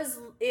 it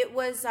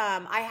was.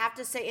 I have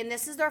to say, and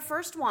this is their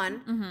first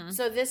one,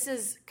 so this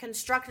is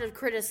constructive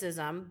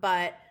criticism,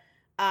 but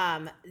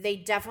they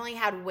definitely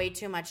had way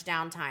too much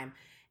downtime.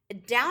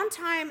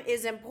 Downtime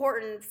is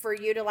important for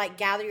you to like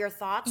gather your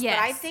thoughts, but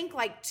I think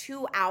like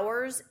 2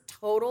 hours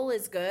total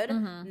is good,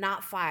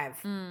 not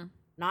 5,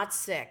 not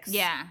 6.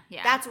 Yeah.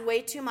 That's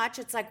way too much.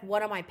 It's like,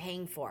 what am I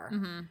paying for?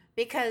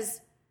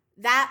 Because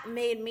that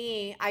made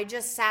me, I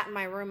just sat in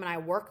my room and I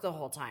worked the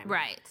whole time.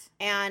 Right.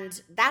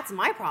 And that's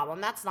my problem.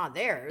 That's not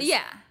theirs.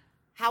 Yeah.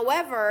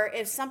 However,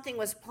 if something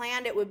was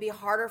planned, it would be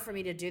harder for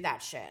me to do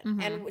that shit.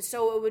 Mm-hmm. And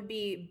so it would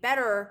be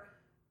better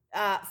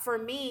for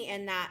me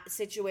in that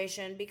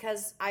situation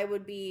because I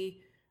would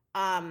be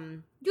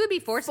you would be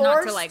forced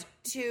not to like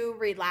to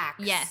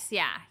relax. Yes,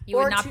 yeah. You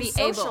or would not to be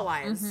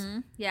socialize. able. Mm-hmm.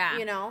 Yeah.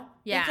 You know?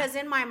 Yeah. Because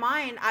in my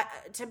mind,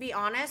 to be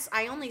honest,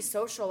 I only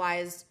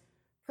socialized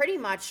pretty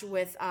much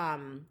with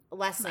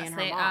Leslie and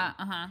her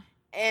mom.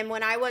 And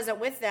when I wasn't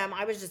with them,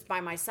 I was just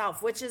by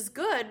myself, which is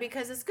good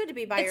because it's good to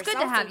be by yourself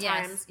good to have,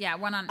 sometimes. yes. Yeah,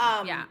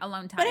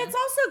 alone time. But it's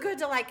also good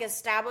to like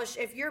establish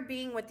if you're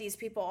being with these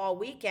people all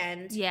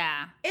weekend.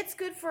 Yeah. It's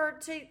good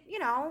to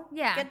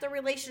get the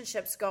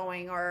relationships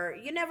going, or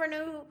you never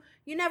know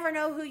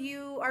who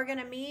you are going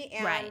to meet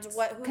and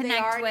who they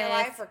are in your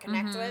life or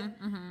connect with.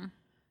 Mm-hmm.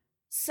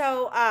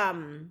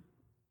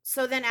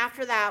 So then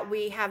after that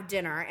we have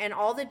dinner, and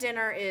all the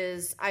dinner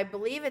is, I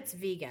believe it's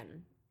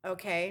vegan,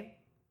 okay?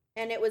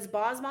 And it was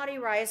basmati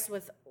rice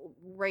with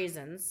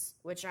raisins,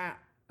 which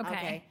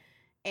okay.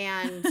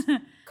 And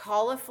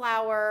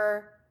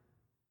cauliflower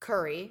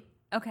curry.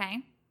 Okay.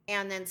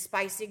 And then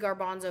spicy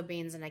garbanzo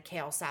beans and a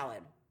kale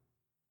salad.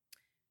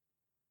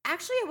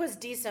 Actually, it was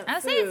decent food. I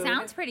would say it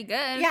sounds pretty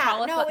good.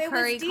 Yeah,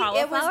 curry, it was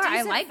cauliflower.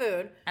 decent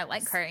food. I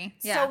like curry.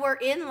 Yeah. So we're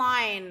in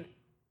line,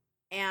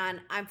 and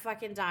I'm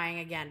fucking dying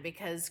again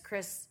because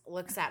Chris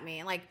looks at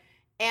me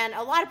and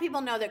a lot of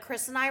people know that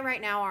Chris and I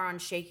right now are on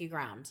shaky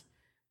ground.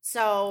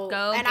 So,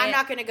 I'm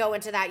not going to go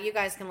into that. You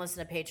guys can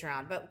listen to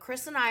Patreon. But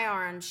Chris and I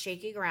are on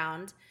shaky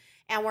ground,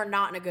 and we're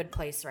not in a good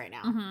place right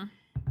now. Mm-hmm.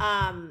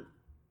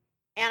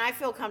 And I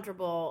feel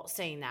comfortable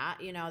saying that.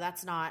 You know,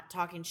 that's not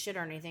talking shit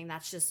or anything.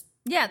 That's just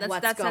that's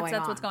what's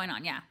going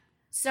on. Yeah.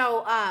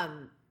 So,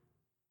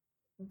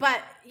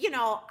 but you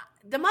know,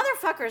 the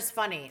motherfucker's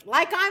funny.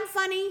 Like I'm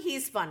funny,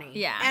 he's funny.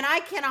 Yeah. And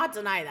I cannot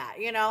deny that.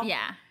 You know.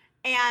 Yeah.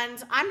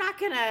 And I'm not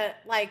gonna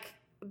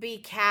be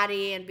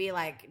catty and be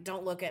like,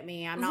 don't look at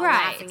me. I'm not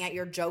laughing at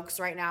your jokes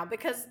right now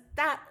because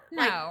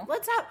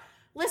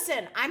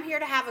listen, I'm here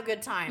to have a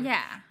good time.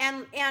 Yeah.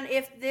 And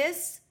if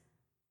this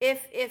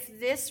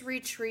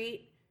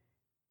retreat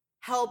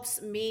helps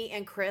me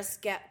and Chris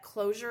get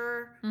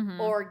closure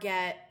or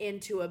get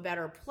into a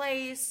better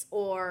place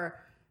or,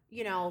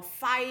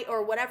 fight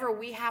or whatever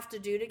we have to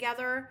do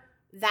together,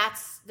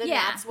 that's what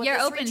you're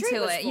this open retreat to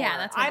was it. for.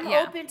 Yeah, I'm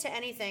open to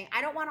anything.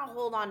 I don't want to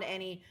hold on to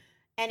any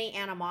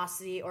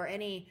animosity or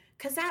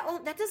because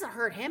that doesn't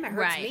hurt him, it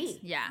hurts me.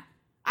 Yeah,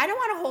 I don't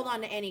want to hold on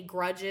to any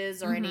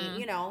grudges or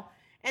any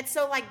and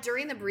so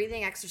during the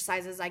breathing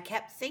exercises I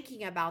kept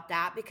thinking about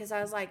that because I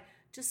was like,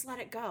 just let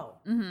it go.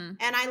 And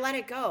I let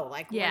it go.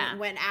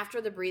 When after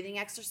the breathing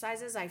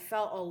exercises I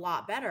felt a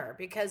lot better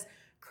because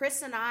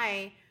Chris and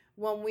I,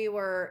 when we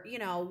were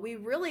we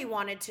really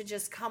wanted to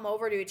just come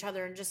over to each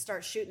other and just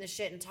start shooting the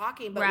shit and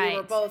talking, but we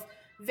were both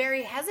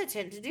very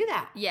hesitant to do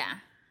that. Yeah.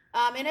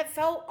 And it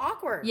felt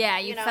awkward. Yeah,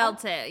 you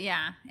felt it,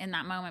 in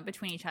that moment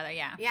between each other,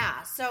 yeah.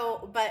 Yeah,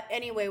 so, but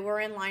anyway, we're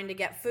in line to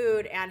get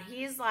food, and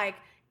he's,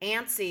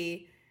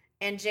 antsy,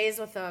 and Jay's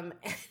with him,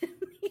 and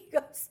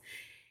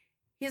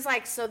he's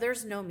like, so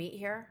there's no meat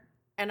here?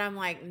 And I'm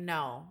like,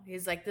 no.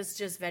 He's like, this is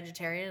just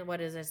vegetarian?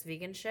 What is this,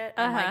 vegan shit?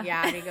 I'm like,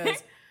 yeah, and he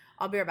goes,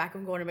 I'll be right back,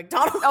 I'm going to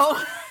McDonald's.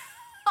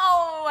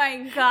 Oh my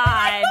God.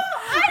 I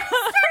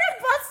started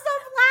bust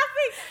up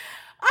laughing.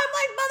 I'm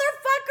like,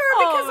 motherfucker,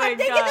 because I'm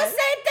thinking the same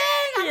thing.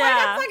 I'm like,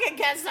 I'm fucking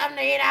get something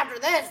to eat after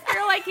this.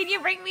 You're like, can you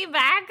bring me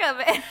back of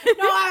it?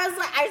 No,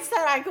 I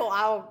said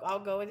I'll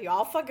go with you.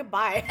 I'll fucking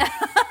buy.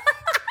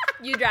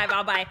 You drive,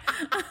 I'll buy.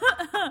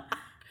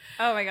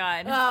 Oh my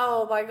God.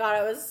 Oh my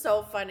God, it was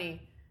so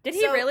funny. Did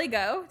he really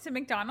go to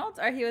McDonald's,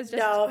 or he was just?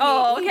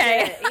 No.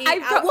 Okay.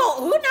 Well,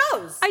 who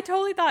knows? I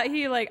totally thought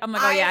he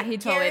he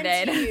totally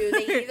did.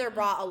 They either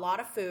brought a lot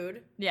of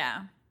food.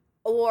 Yeah.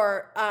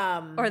 Or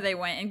they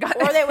went and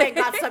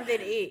got something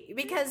to eat.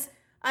 Because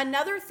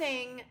another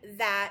thing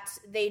that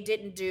they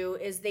didn't do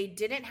is they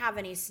didn't have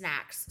any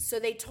snacks. So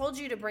they told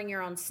you to bring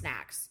your own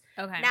snacks.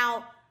 Okay.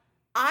 Now,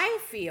 I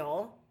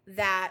feel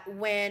that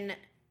when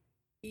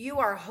you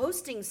are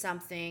hosting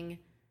something,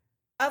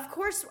 of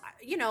course,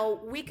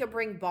 we could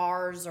bring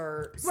bars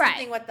or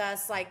something with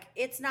us.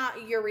 It's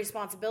not your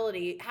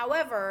responsibility.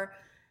 However,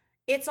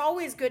 it's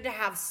always good to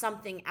have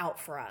something out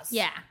for us.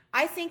 Yeah.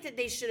 I think that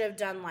they should have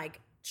done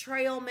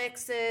trail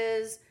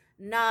mixes,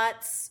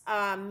 nuts,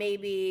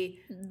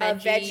 maybe a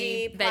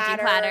veggie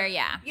platter,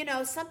 yeah.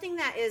 Something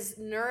that is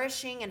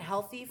nourishing and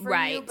healthy for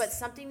you, but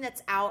something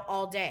that's out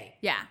all day.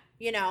 Yeah.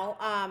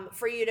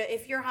 For you to,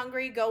 if you're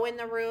hungry, go in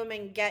the room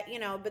and get,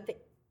 but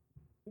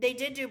they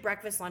did do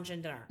breakfast, lunch,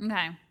 and dinner.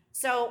 Okay.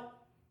 So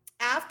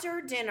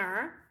after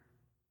dinner,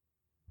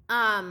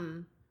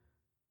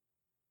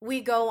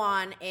 we go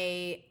on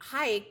a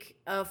hike,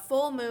 a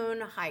full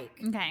moon hike.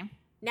 Okay.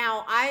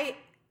 Now, I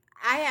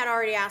had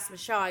already asked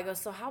Michelle, I go,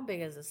 so how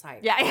big is this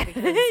hike? Yeah.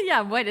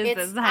 Yeah, what is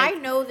this hike? I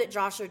know that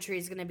Joshua Tree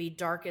is going to be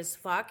dark as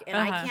fuck, and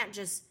I can't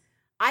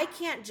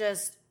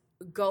just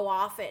go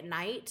off at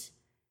night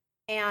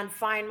and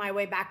find my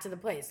way back to the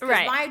place. Because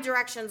Right. my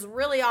direction's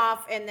really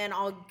off, and then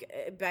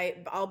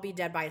I'll be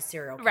dead by a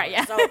serial killer. Right,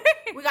 yeah. So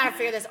we got to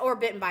figure this, or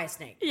bitten by a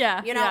snake.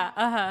 Yeah. You know? Yeah.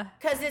 Uh-huh.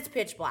 Because it's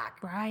pitch black.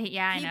 Right.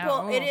 Yeah, I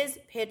People, know. it is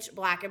pitch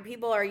black, and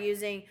people are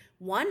using,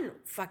 one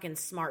fucking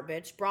smart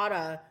bitch brought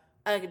a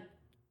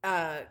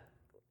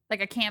Like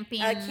a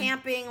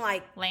camping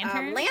like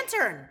lantern?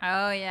 lantern.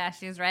 Oh, yeah.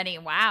 She's ready.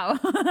 Wow.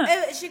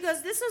 She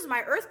goes, this is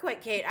my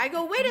earthquake kit. I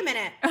go, wait a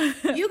minute.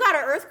 You got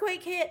an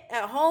earthquake kit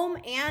at home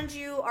and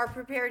you are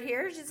prepared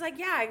here? She's like,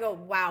 yeah. I go,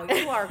 wow,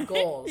 you are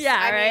goals. Yeah,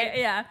 I right?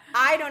 mean, Yeah.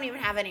 I don't even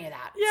have any of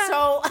that. Yeah.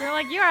 So You're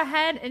like, you are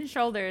head and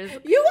shoulders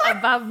You are-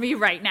 above me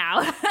right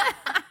now.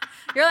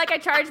 You're like, I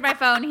charged my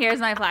phone. Here's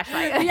my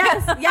flashlight.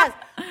 yes.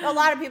 A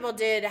lot of people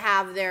did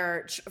have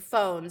their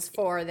phones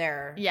for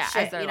their Yeah.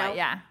 shit, As their you know? light,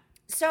 yeah.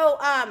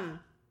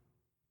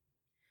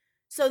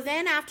 So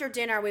then after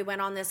dinner, we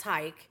went on this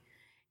hike,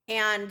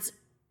 and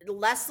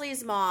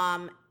Leslie's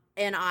mom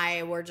and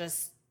I were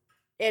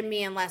and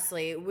me and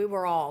Leslie, we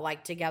were all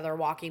like together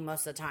walking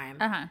most of the time.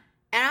 Uh-huh.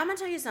 And I'm going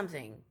to tell you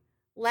something.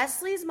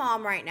 Leslie's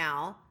mom right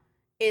now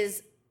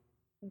is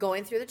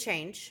going through the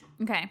change,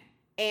 Okay.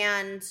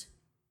 and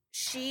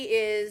she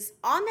is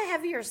on the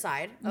heavier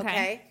side.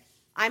 Okay.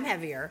 I'm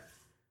heavier.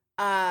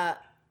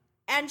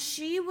 And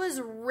she was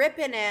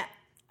ripping it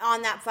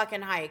on that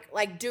fucking hike,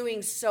 like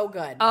doing so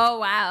good. Oh,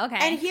 wow. Okay.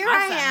 And here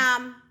Awesome. I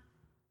am,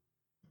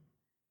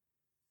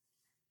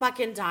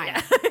 fucking dying.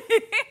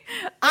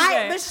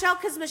 Okay.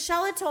 Because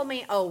Michelle had told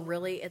me, oh,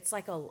 really? It's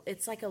like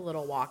a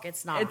little walk.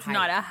 It's not. It's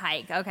not a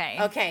hike. Okay.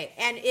 Okay,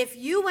 and if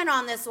you went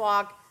on this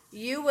walk,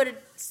 you would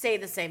say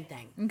the same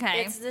thing.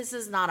 Okay. This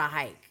is not a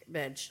hike,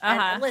 bitch. Uh-huh.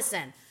 And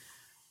listen,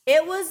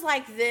 it was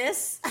like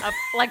this.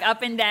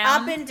 Up and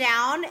down. Up and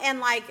down, and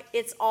like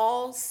it's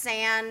all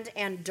sand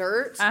and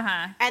dirt.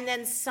 Uh-huh. And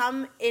then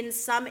in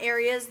some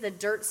areas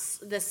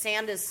the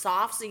sand is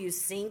soft, so you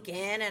sink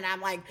in. And I'm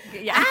like,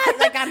 Yeah.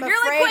 like I'm You're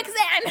afraid. like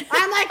quicksand.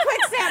 I'm like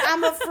quicksand.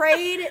 I'm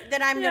afraid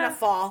that I'm gonna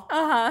fall.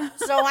 Uh-huh.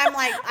 So I'm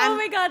like, oh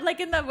my God, like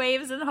in the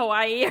waves in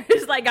Hawaii, you're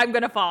just like, I'm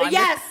going to fall.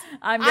 Yes,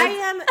 I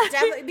am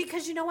definitely,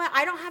 because you know what?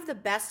 I don't have the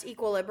best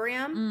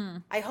equilibrium.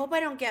 Mm. I hope I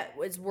don't get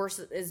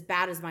as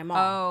bad as my mom.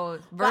 Oh,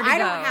 But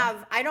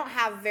vertigo. I don't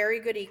have very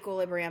good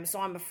equilibrium, so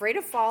I'm afraid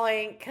of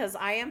falling because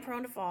I am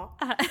prone to fall.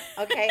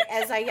 Okay,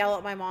 as I yell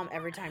at my mom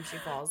every time she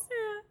falls.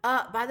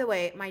 By the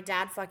way, my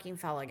dad fucking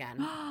fell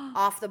again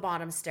off the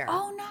bottom stair.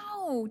 Oh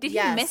no! Did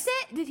Yes. he miss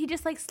it? Did he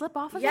just like slip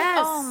off of Yes.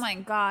 it? Oh my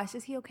gosh!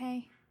 Is he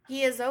okay?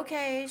 He is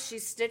okay. She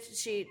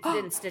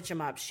didn't stitch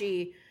him up.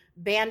 She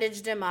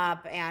bandaged him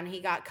up, and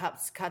he got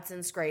cuts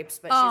and scrapes.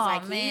 But she's Oh,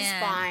 like, he's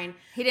man. fine.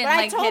 He didn't, But I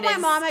like, told hit my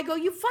his- mom, I go,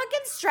 you fucking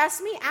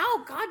stress me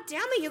out. God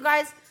damn it, you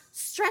guys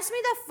stress me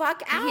the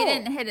fuck out. He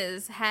didn't hit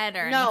his head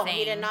or No, anything.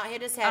 he did not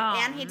hit his head, Oh,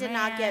 and he did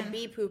not get man.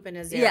 bee poop in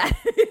his ear. Yeah.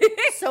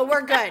 So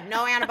we're good.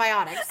 No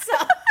antibiotics. So.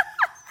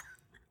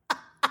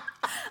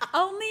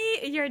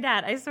 Only your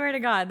dad. I swear to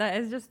God, that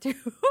is just too.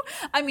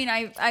 I mean,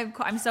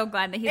 I'm so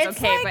glad that he's It's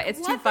okay, like, but it's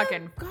what too the-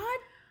 fucking. God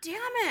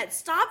damn it!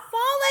 Stop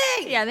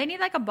falling. Yeah, they need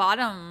like a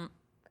bottom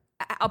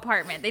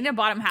apartment. They need a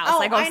bottom house, Oh,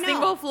 like a I know.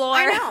 single floor.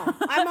 I know.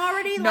 I'm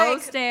already No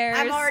like stairs.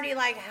 I'm already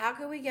like, how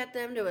can we get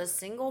them to a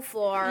single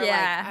floor?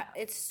 Yeah.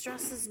 Like, it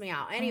stresses me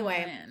out. Oh,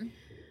 Anyway, man.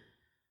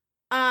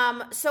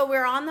 so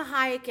we're on the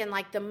hike, and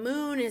like the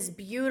moon is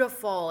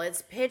beautiful.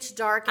 It's pitch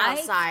dark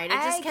outside. It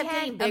just kept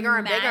getting bigger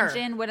and bigger.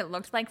 Imagine what it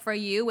looked like for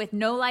you with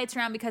no lights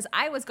around, because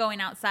I was going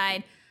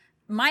outside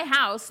my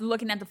house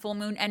looking at the full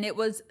moon, and it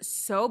was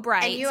so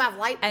bright. And you have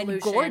light and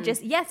pollution.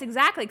 gorgeous. Yes,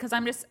 exactly. Because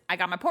I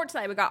got my porch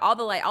light. We got all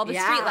the light, all the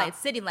Yeah. street lights,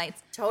 city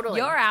lights. Totally.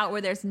 You're out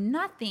where there's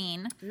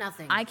nothing.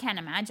 Nothing. I can't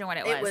imagine what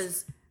it was. It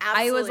was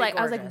I was absolutely like,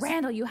 gorgeous.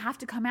 Randall, you have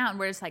to come out. And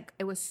we're just like,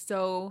 it was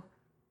so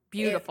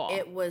beautiful.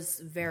 It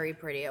was very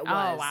pretty. It was.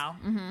 Oh wow.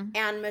 Mm-hmm.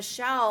 And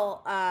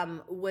Michelle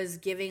was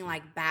giving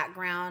like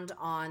background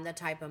on the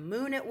type of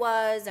moon it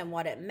was and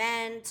what it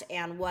meant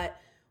and what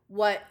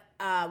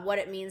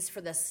it means for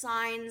the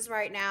signs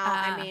right now.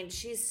 I mean,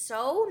 she's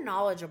so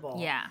knowledgeable.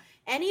 Yeah.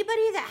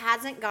 Anybody that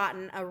hasn't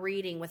gotten a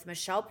reading with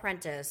Michelle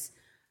Prentice,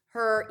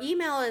 her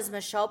email is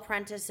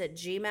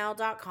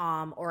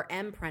michelleprentice@gmail.com or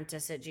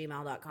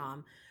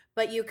mprentice@gmail.com.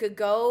 But you could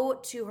go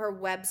to her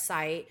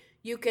website.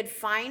 You could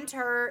find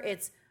her.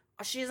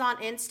 She's on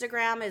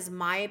Instagram as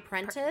My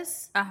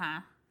Prentice.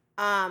 Uh-huh.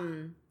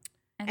 And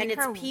it's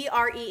PRENTISS.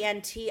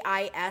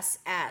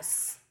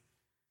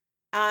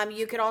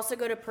 You could also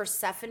go to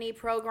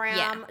PersephoneProgram.com.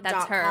 Yeah,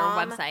 that's her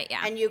website,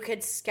 yeah. And you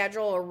could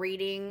schedule a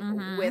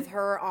reading with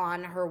her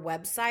on her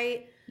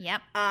website.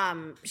 Yep.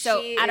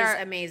 So she at is our,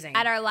 amazing.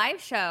 At our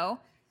live show,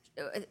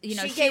 She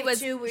she gave was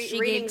two she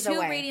readings gave two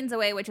away. readings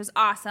away, which was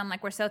awesome.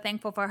 Like, we're so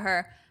thankful for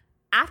her.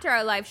 After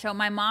our live show,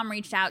 my mom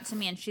reached out to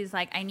me and she's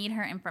like, I need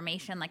her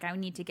information. Like, I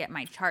need to get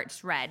my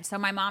charts read. So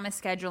my mom is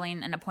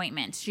scheduling an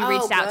appointment. She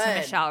reached out to good.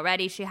 Michelle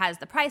already. She has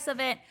the price of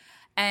it.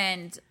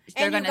 and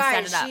they're And going you to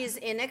set guys, it up. she's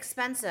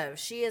inexpensive.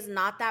 She is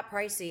not that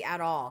pricey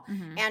at all.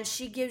 And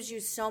she gives you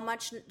so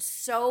much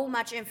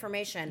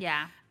information.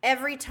 Yeah.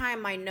 Every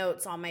time my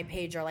notes on my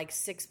page are like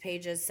 6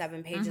 pages,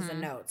 7 pages of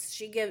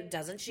notes.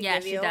 Doesn't she Yeah,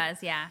 give you? she does.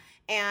 Yeah.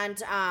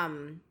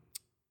 And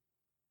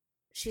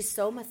she's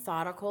so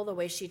methodical the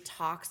way she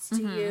talks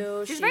to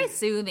you. She's very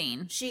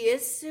soothing. She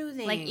is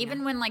soothing. Like,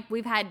 even when, like,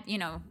 we've had, you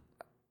know,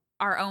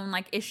 our own,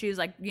 like, issues,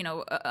 like, you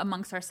know,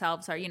 amongst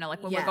ourselves, or, you know,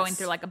 like, when we're going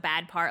through, like, a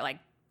bad part, like,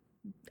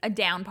 a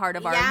down part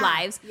of our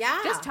lives. Yeah.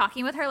 Just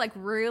talking with her, like,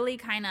 really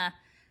kind of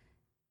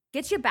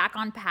gets you back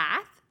on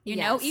path, you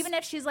know? Even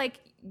if she's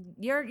like,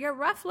 your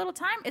rough little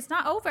time, it's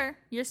not over.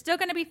 You're still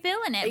going to be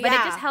feeling it. But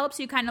it just helps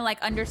you kind of,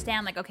 like,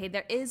 understand, like, okay,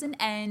 there is an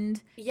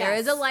end. Yes. There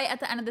is a light at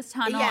the end of this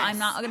tunnel. Yes. I'm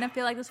not going to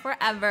feel like this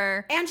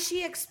forever. And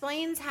she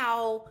explains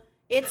how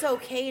it's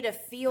okay to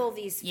feel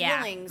these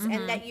feelings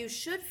and that you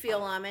should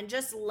feel them and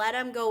just let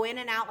them go in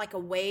and out like a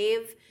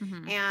wave.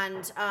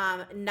 And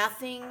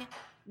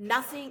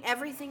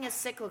everything is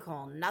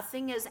cyclical.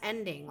 Nothing is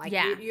ending. Like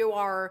you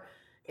are,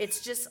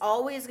 it's just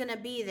always going to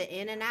be the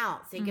in and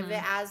out. Think of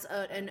it as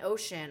an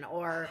ocean,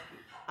 or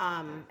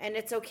and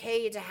it's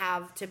okay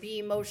to be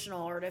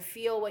emotional or to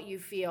feel what you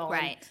feel.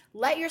 Right. And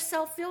let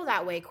yourself feel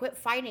that way. Quit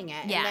fighting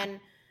it. Yeah. And then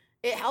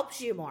it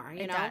helps you more,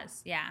 you know? It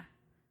does, yeah.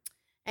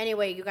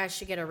 Anyway, you guys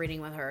should get a reading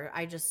with her.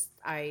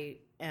 I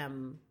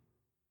am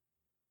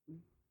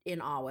in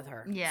awe with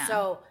her. Yeah.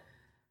 So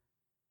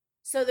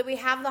that we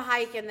have the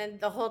hike, and then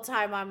the whole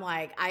time I'm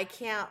like,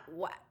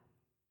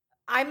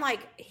 I'm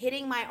like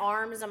hitting my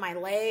arms and my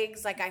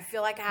legs. Like, I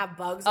feel like I have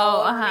bugs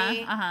all over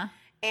me.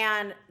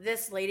 And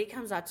this lady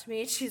comes up to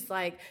me, and she's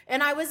like,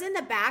 and I was in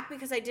the back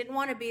because I didn't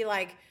want to be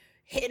like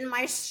hitting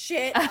my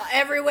shit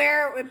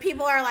everywhere when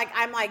people are like,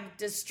 I'm like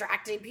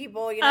distracting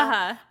people, you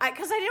know,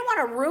 because I didn't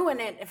want to ruin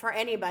it for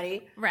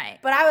anybody. Right.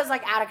 But I was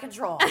like out of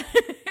control.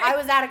 I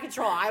was out of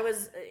control. I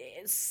was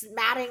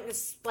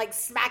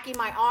smacking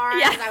my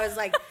arms. Yeah. I was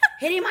like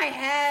hitting my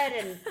head.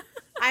 And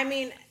I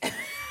mean,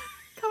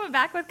 coming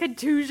back with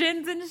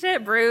contusions and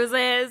shit,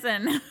 bruises,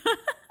 and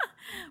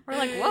we're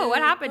like, whoa, what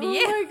happened to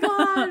you? Oh my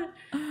God.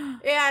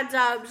 And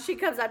she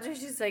comes up to me,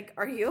 she's like,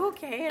 are you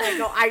okay? And I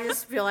go, I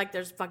just feel like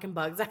there's fucking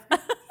bugs.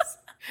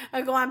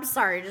 I go, I'm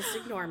sorry, just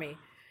ignore me.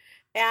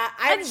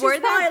 And she's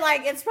probably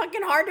like, it's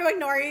fucking hard to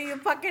ignore you, you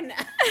fucking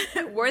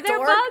Were there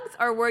dork. bugs,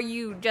 or were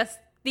you just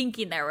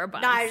thinking there were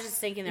bugs? No, I was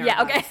just thinking there were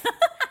bugs. okay.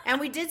 And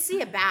we did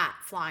see a bat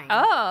flying.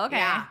 Oh, okay.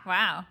 Yeah.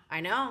 Wow.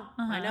 I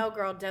know,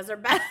 girl,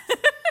 desert bats.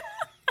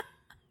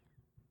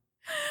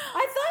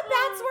 I thought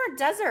bats weren't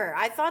desert.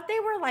 I thought they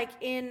were like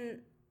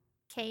in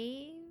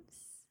Caves,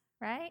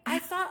 right? I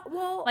thought,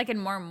 well, like in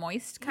more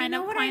moist kind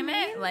of what climate.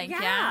 I mean? Like,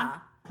 yeah.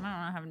 I don't know,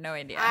 I have no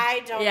idea.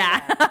 I don't.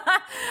 Yeah.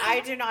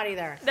 I do not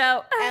either.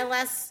 No.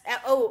 Unless,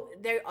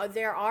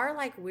 there are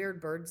like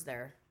weird birds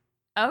there.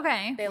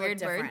 Okay. They Weird look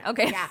different. bird.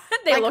 Okay. Yeah.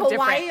 They like look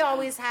Hawaii different.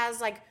 always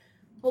has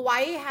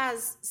Hawaii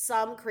has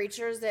some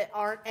creatures that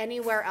aren't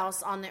anywhere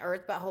else on the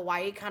earth, but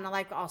Hawaii, kind of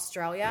like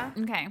Australia.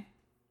 Okay.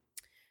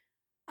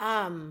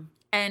 Um.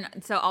 And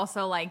so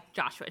also like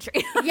Joshua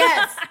Tree.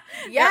 Yes.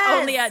 They're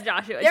only at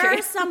Joshua There Tree.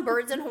 are some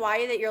birds in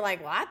Hawaii that you're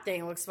like, well, that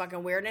thing looks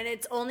fucking weird, and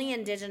it's only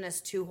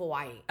indigenous to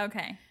Hawaii.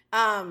 Okay.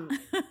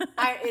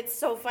 It's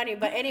so funny.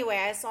 But anyway,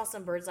 I saw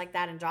some birds like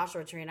that in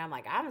Joshua Tree, and I'm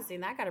like, I haven't seen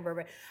that kind of bird.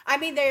 But I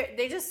mean,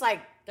 they just like,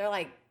 they're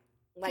like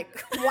they're like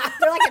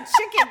a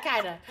chicken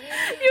kind of.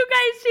 You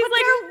guys, she's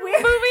like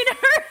moving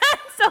her head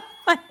so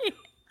funny.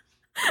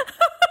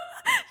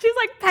 She's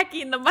like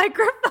pecking the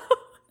microphone.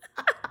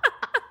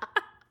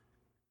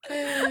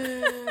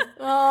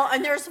 Oh,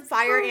 and there's some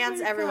fire ants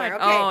everywhere.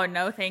 Okay. Oh,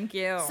 no, thank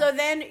you. So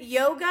then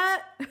yoga,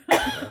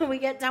 we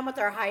get done with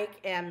our hike,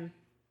 and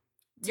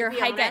your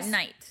hike at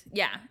night.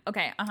 Yeah.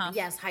 Okay.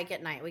 Yes, hike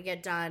at night. We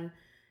get done.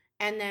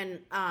 And then,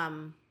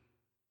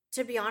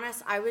 to be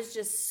honest, I was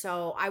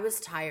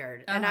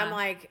tired. And I'm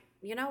like,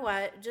 you know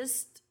what?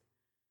 Just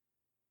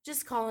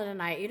call it a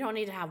night. You don't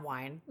need to have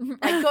wine.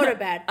 Like, go to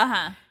bed.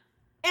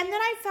 And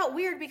then I felt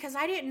weird because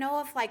I didn't know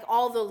if like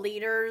all the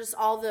leaders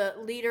of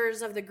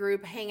the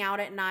group hang out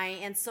at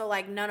night. And so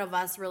like none of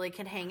us really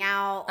can hang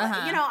out.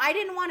 You know, I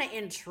didn't want to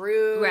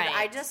intrude. Right.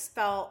 I just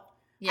felt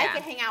I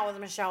could hang out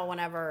with Michelle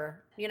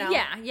whenever, you know.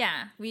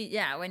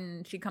 Yeah.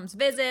 When she comes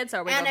visits,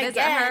 or we go visit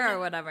again, her or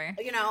whatever.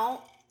 You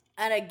know,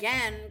 and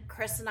again,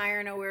 Chris and I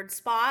are in a weird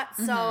spot.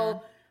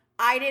 So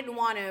I didn't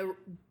want to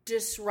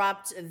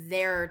disrupt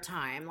their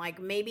time. Like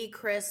maybe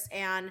Chris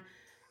and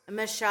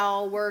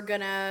Michelle were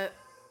gonna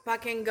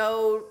fucking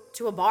go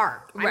to a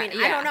bar. I mean,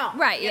 I don't know.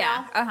 Right, you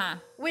yeah. know?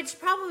 Which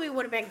probably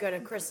would have been good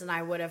if Chris and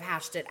I would have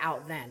hashed it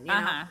out then, you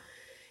know?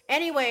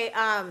 Anyway,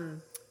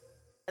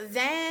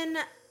 then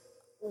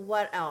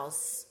what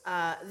else?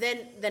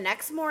 Then the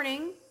next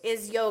morning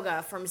is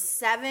yoga from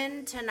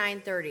 7 to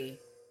 9:30.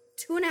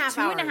 2.5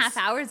 hours. 2.5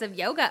 hours of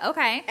yoga.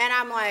 Okay. And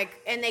I'm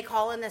like, and they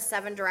call in the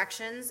 7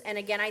 directions. And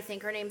again, I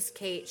think her name's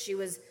Kate. She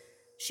was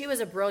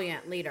a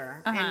brilliant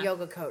leader and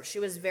yoga coach. She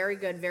was very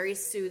good, very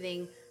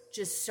soothing,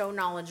 just so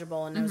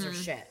knowledgeable and knows her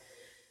shit.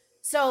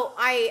 So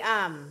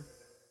I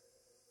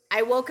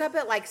I woke up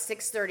at like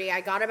 6:30.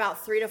 I got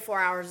about 3 to 4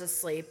 hours of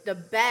sleep. The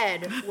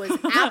bed was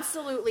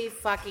absolutely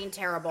fucking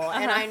terrible.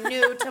 And I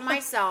knew to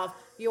myself,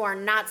 you are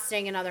not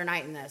staying another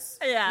night in this.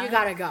 Yeah. You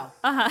got to go.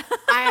 I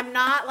am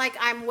not like,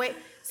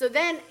 So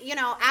then,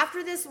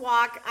 after this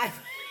walk,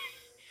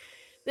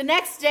 the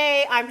next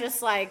day, I'm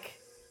just like,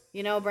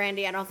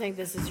 Brandy, I don't think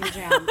this is your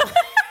jam.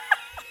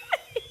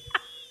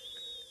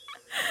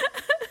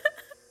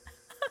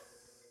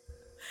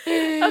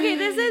 Okay,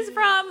 this is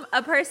from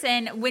a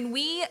person. When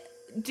we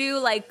do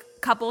like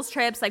couples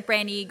trips, like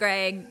Brandy,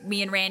 Greg,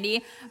 me, and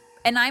Randy,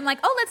 and I'm like,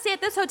 oh, let's stay at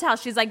this hotel.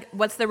 She's like,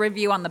 what's the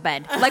review on the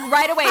bed? Like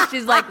right away,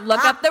 she's like,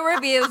 look up the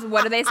reviews.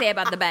 What do they say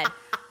about the bed?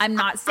 I'm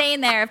not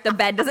staying there if the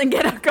bed doesn't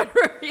get a good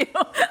review.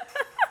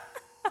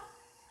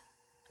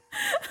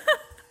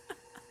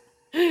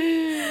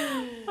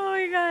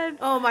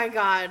 Oh my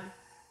God.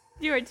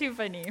 You are too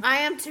funny. I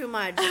am too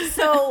much.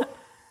 So,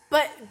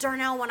 but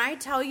Darnell, when I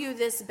tell you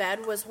this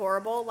bed was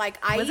horrible, like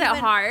was it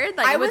hard?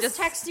 Like I was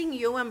texting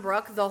you and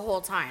Brooke the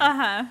whole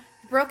time.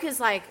 Brooke is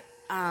like,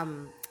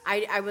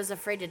 I was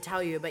afraid to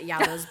tell you, but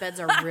yeah, those beds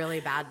are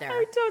really bad there.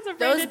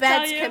 Those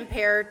beds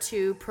compare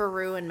to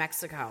Peru and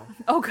Mexico.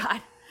 Oh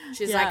God.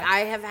 She's like, I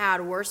have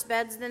had worse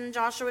beds than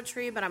Joshua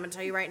Tree, but I'm gonna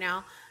tell you right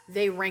now,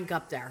 they rank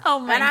up there. Oh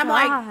my God. And I'm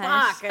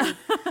gosh. like,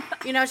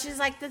 fuck. And she's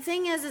like, the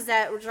thing is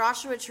that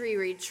Joshua Tree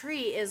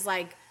Retreat is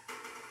like,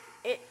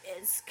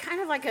 it's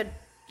kind of like a,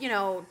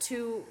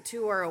 2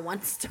 or a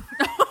 1 star.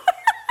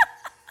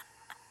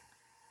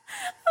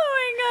 Oh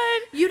my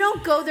God. You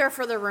don't go there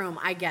for the room.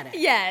 I get it.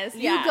 Yes.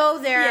 You go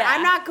there. Yeah.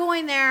 I'm not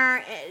going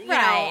there.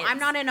 Right. I'm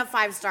not in a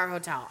 5-star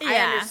hotel. Yeah.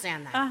 I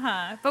understand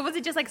that. But was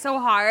it just like so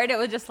hard? It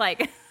was just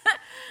like.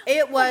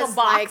 It was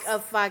like a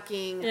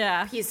fucking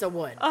piece of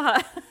wood.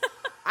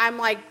 I'm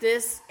like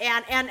this,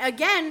 and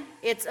again,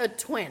 it's a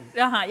twin.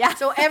 Yeah.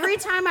 So every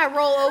time I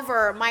roll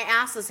over, my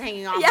ass is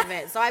hanging off of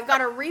it. So I've got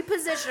to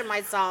reposition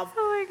myself.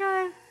 Oh my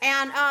God.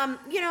 And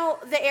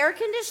the air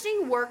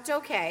conditioning worked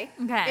okay.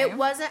 Okay. It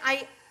wasn't.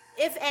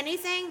 If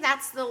anything,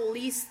 that's the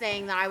least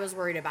thing that I was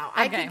worried about.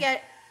 Okay. I could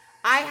get.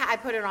 I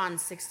put it on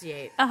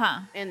 68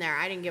 in there.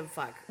 I didn't give a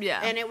fuck. Yeah.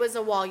 And it was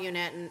a wall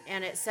unit,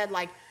 and it said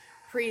like,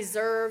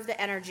 preserve the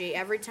energy.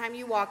 Every time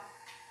you walk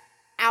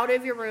out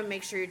of your room,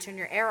 make sure you turn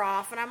your air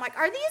off. And I'm like,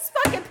 are these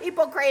fucking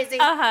people crazy?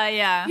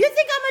 Yeah. You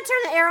think I'm going to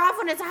turn the air off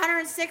when it's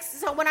 106?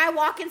 So when I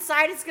walk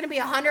inside, it's going to be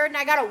 100 and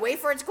I got to wait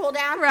for it to cool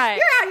down? Right.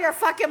 You're out of your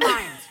fucking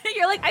mind.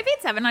 You're like, I paid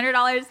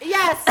 $700.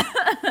 Yes.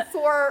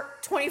 For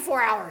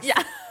 24 hours.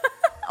 Yeah.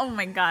 Oh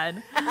my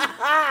God.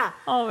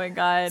 Oh my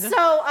God.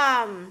 So,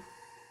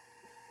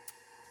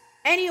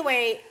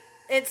 anyway,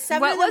 it's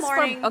 7 in the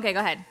morning. Okay,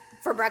 go ahead.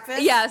 For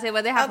breakfast? Yeah, say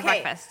what they have for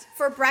breakfast.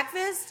 For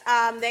breakfast,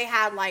 they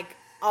had like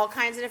all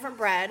kinds of different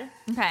bread.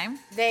 Okay.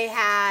 They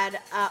had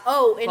dessert.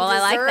 I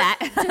like that.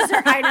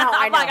 Dessert, I know.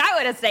 I'm like, I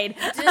would have stayed.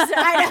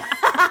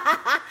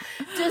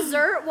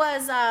 Dessert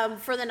was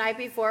for the night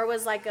before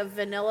was like a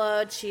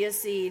vanilla chia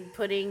seed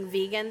pudding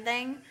vegan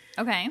thing.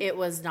 Okay. It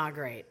was not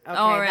great. Okay,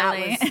 oh,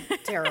 really? That was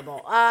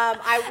terrible.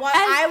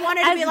 I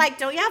wanted to be like,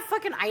 don't you have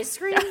fucking ice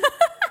cream?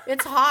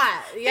 It's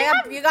hot.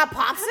 You got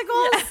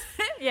popsicles?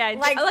 Yeah.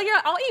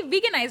 I'll eat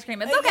vegan ice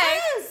cream. It's okay.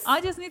 Yes.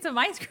 I just need some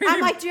ice cream.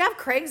 I'm like, do you have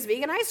Craig's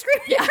vegan ice cream?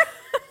 Yeah.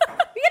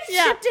 We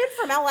get shipped in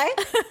from LA.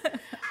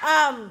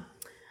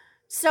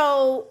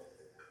 So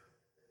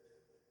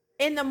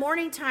in the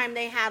morning time,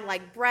 they had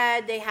like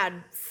bread, they had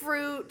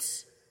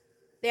fruit,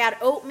 they had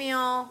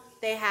oatmeal,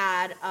 they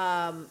had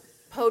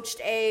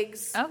poached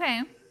eggs.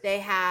 Okay. They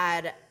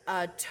had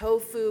a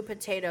tofu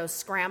potato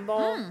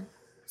scramble.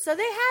 So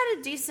they had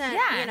a decent,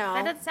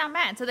 that doesn't sound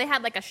bad. So they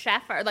had like a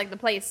chef, or like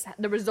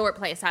the resort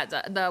place has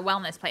the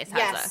wellness place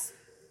has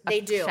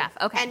they do. Chef.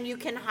 Okay. And you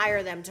can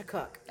hire them to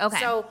cook. Okay.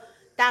 So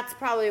that's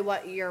probably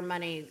what your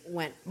money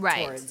went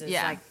towards, is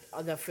like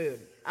the food.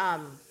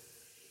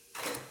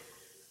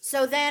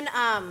 So then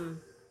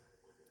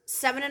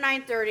 7 to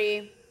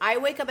 9:30, I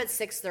wake up at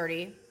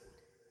 6:30.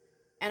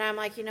 And I'm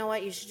like, you know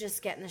what? You should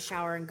just get in the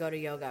shower and go to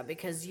yoga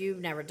because you've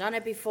never done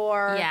it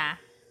before. Yeah.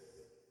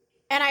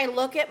 And I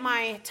look at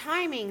my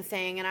timing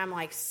thing and I'm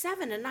like,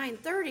 7 to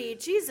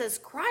 9:30? Jesus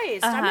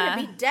Christ. I'm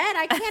going to be dead.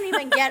 I can't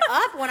even get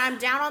up when I'm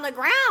down on the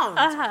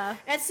ground.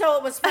 And so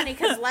it was funny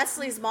because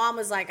Leslie's mom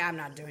was like, I'm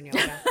not doing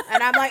yoga.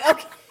 And I'm like,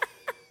 okay.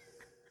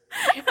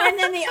 And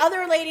then the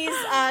other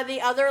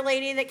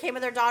lady that came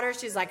with her daughter,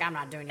 she's like, I'm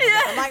not doing yoga.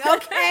 I'm like,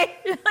 okay.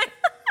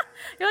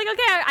 You're like,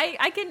 okay,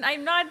 I can,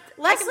 I'm not.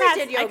 Leslie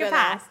did yoga. I can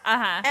pass.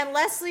 And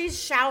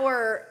Leslie's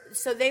shower,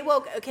 so they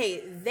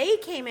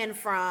came in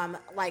from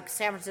like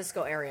San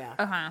Francisco area,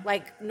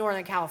 like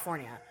Northern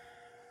California,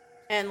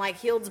 and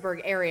like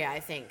Healdsburg area, I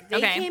think.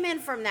 They came in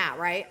from that,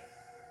 right?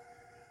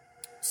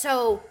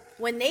 So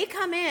when they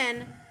come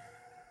in,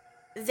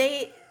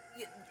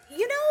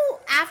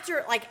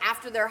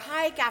 after their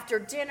hike, after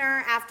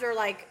dinner, after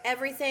like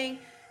everything,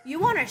 you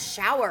want to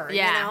shower,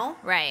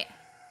 Right.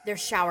 Their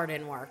shower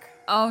didn't work.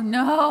 Oh,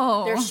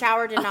 no. Their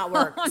shower did not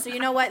work. So you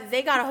know what?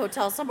 They got a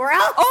hotel somewhere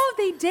else. Oh,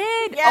 they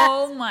did? Yes.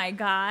 Oh, my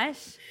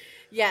gosh.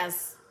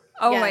 Yes.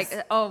 Oh, yes.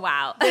 Oh,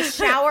 wow. The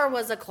shower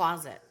was a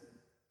closet.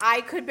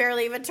 I could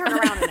barely even turn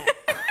around in it.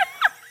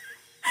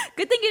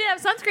 Good thing you didn't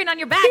have sunscreen on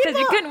your back because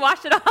you couldn't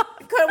wash it off.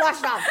 Couldn't wash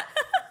it off.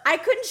 I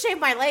couldn't shave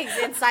my legs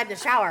inside the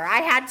shower. I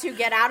had to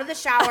get out of the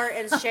shower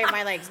and shave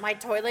my legs. My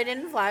toilet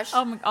didn't flush.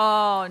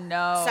 Oh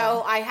no.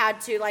 So I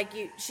had to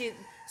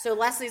so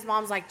Leslie's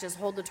mom's like, just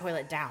hold the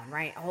toilet down,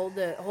 right? Hold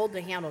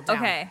the handle down.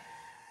 Okay.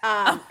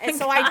 And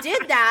so I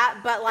did that,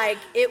 but like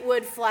it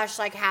would flush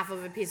like half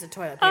of a piece of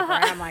toilet paper.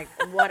 And I'm like,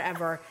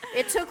 whatever.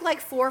 It took like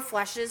 4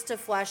 flushes to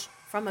flush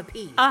from a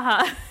pee.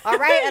 All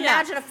right?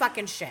 Imagine a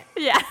fucking shit.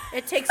 Yeah.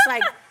 It takes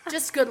like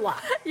just good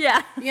luck.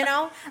 Yeah. You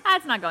know?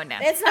 That's not going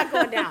down. It's not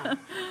going down.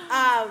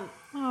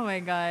 Oh my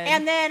God.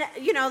 And then,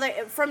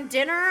 from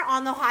dinner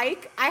on the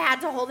hike, I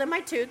had to hold in my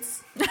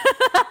toots.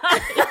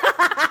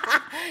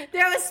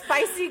 There was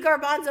spicy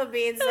garbanzo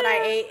beans that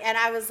I ate, and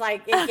I was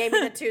like, it gave me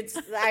the toots.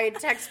 I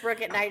text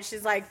Brooke at night.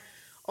 She's like,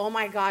 oh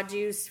my God, do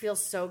you feel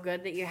so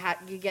good that you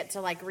get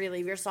to like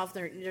relieve yourself?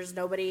 There's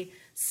nobody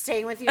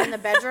staying with you in the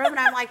bedroom. And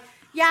I'm like,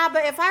 yeah,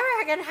 but if I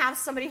were going to have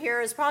somebody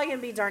here, it's probably going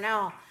to be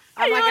Darnell.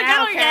 I'm like,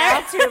 I don't care.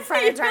 I'll too in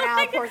front of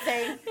Darnell, poor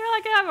thing. You're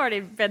like, I've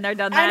already been there,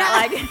 done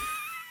that. Like,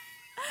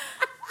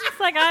 it's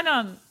like,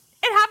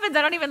 it happens.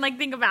 I don't even like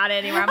think about it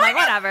anymore. I'm like,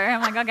 whatever.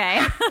 I'm like,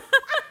 okay.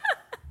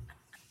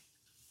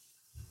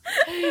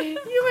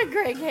 You and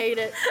Greg hate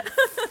it.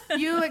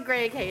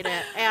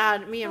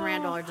 And me and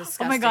Randall are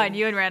disgusting. Oh my God,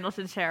 you and Randall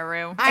should share a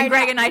room. And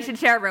Greg and I should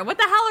share a room. What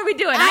the hell are we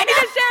doing? I need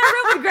to share a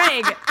room with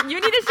Greg. You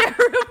need to share a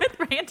room with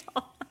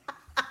Randall.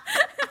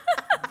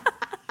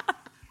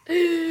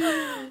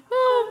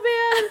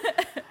 Oh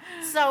man.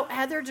 So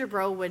Heather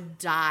Dubrow would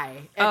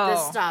die at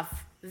this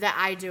stuff that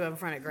I do in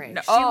front of Greg.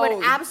 She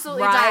would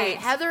absolutely die.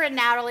 Heather and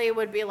Natalie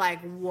would be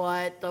like,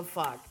 what the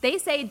fuck? They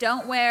say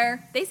don't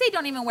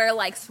even wear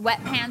like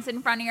sweatpants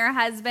in front of your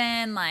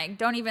husband. Like,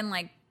 don't even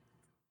like,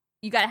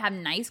 you gotta have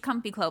nice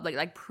comfy clothes,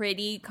 like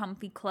pretty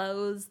comfy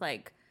clothes.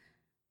 Like,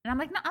 and I'm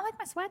like, no, I like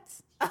my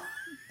sweats.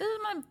 This is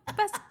my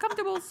best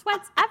comfortable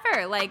sweats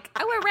ever. Like,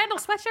 I wear Randall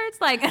sweatshirts.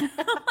 Like, I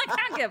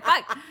don't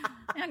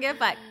give a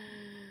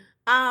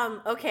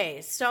fuck.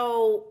 Okay,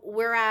 so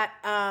we're at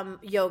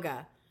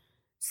yoga.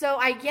 So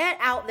I get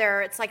out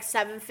there, it's like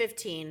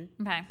 7:15.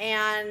 Okay.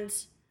 And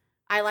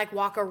I like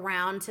walk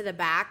around to the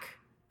back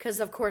because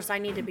of course I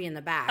need to be in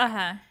the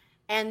back.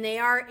 And they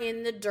are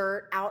in the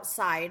dirt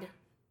outside,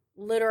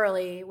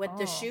 literally with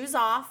the shoes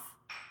off.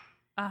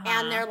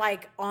 And they're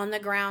like on the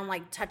ground,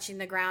 like touching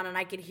the ground, and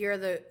I could hear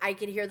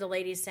the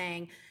lady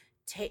saying,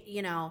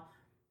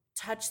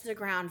 touch the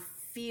ground,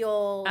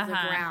 feel the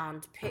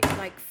ground,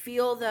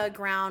 feel the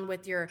ground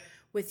with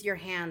your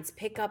hands,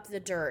 pick up the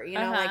dirt,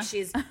 like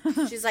she's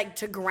like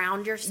to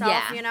ground yourself,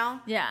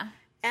 Yeah.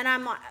 And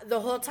I'm like,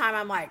 the whole time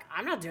I'm like,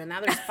 I'm not doing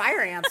that. There's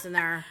fire ants in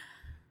there.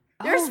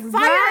 There's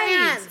fire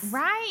ants.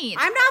 Right.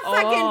 I'm not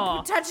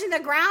fucking touching the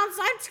ground.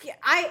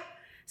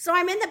 So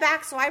I'm in the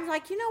back. So I'm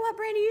like, you know what,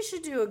 Brandy, you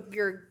should do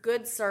your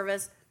good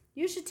service.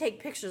 You should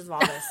take pictures of all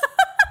this.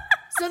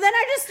 So then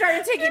I just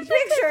started taking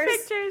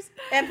pictures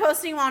and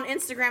posting them on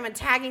Instagram and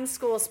tagging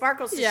School of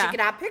Sparkles so she could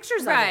have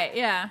pictures of it. Right,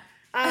 yeah.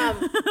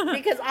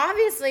 Because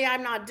obviously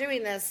I'm not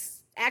doing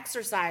this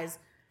exercise.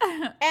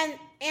 And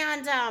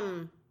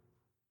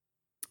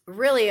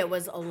really it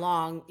was a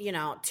long,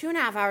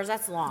 2.5 hours,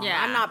 that's long.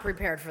 Yeah. I'm not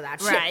prepared for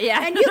that shit. Right,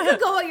 yeah. And you can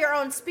go at your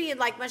own speed.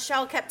 Like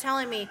Michelle kept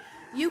telling me,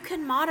 you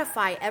can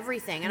modify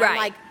everything. And I'm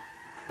like,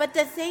 but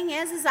the thing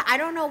is that I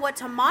don't know what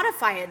to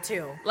modify it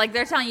to. Like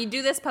they're telling you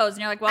do this pose,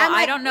 and you're like, well,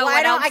 I don't know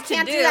what else to do. I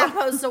can't do that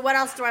pose, so what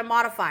else do I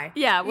modify?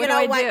 Yeah, what do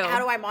I do? How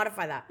do I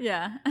modify that?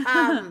 Yeah.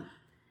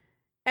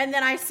 And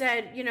then I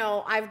said,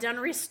 I've done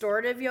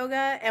restorative yoga,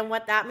 and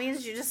what that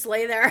means, you just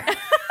lay there.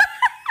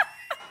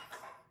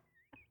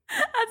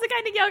 That's the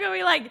kind of yoga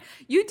we like.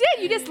 You did.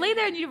 You just lay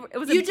there and you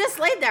just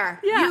laid there.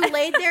 Yeah. You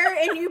laid there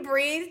and you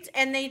breathed,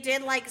 and they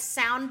did like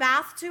sound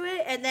bath to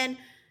it, and then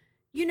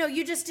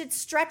you just did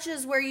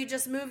stretches where you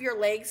just move your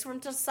legs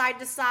from side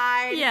to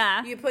side.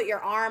 Yeah. You put your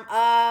arm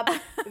up,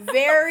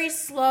 very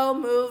slow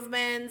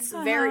movements,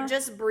 very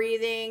just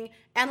breathing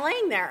and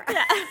laying there.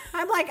 Yeah.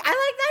 I'm like, I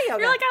like that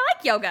yoga. You're like, I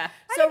like yoga.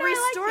 So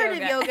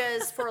restorative yoga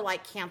is for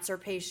like cancer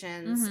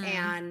patients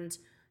and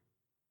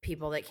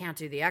people that can't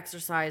do the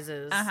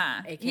exercises,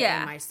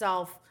 aka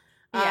myself.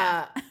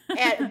 Yeah.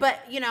 But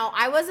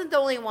I wasn't the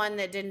only one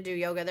that didn't do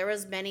yoga. There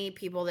was many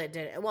people that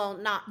did it. Well,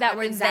 not that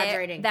were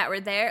exaggerating. That were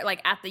there,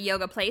 like at the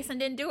yoga place and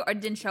didn't do it, or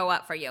didn't show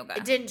up for yoga.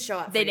 It didn't show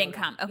up. They didn't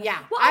come. Okay. Yeah.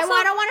 Well, also,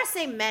 I don't want to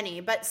say many,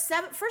 but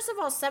first of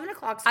all, 7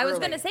 o'clock's early. I was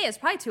going to say it's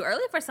probably too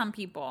early for some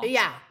people.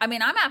 Yeah. I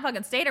mean, I'm at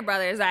fucking Stater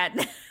Brothers at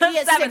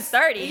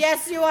 7:30.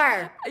 Yes, you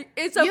are.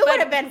 You would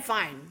have been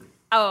fine.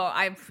 Oh,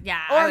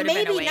 or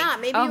maybe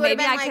not. Maybe you would have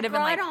been like, girl,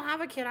 I like, don't have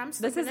a kid. I'm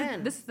sleeping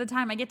in. This is the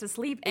time I get to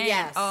sleep in.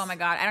 Yes. Oh my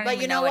God. I don't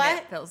even know what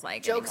it feels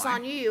like Joke's anymore.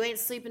 on you. You ain't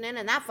sleeping in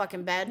that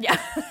fucking bed.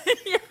 Yeah.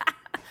 Yeah.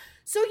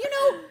 So,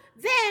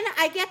 then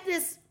I get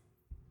this.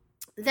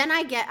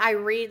 I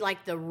read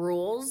like the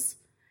rules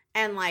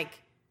and like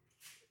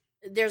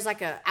there's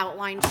like a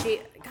outline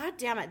sheet. God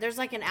damn it. There's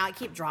like I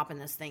keep dropping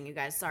this thing, you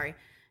guys. Sorry.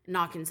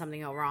 Knocking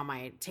something over on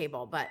my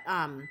table. But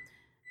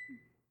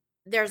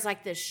there's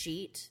like this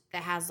sheet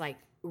that has like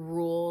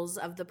rules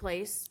of the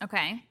place.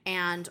 Okay.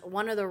 And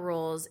one of the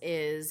rules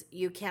is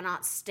you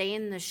cannot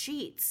stain the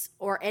sheets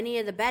or any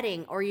of the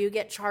bedding or you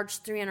get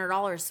charged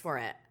 $300 for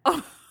it.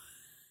 Oh.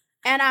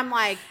 And I'm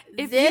like,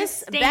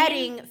 this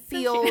bedding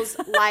feels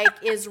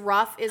like as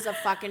rough as a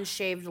fucking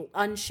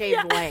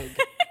unshaved leg.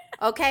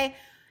 Okay?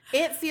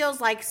 It feels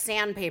like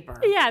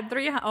sandpaper. Yeah,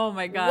 oh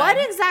my God. What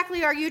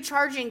exactly are you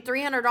charging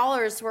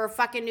 $300 for a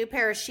fucking new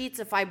pair of sheets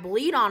if I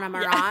bleed on them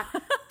or not?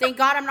 Thank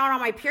God I'm not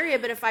on my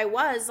period, but if I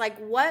was, like,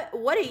 what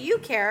do you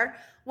care?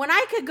 When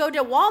I could go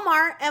to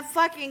Walmart and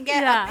fucking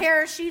get a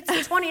pair of sheets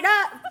for $20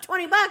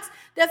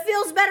 that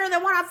feels better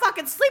than what I'm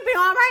fucking sleeping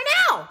on right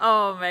now.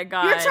 Oh my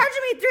God. You're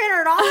charging me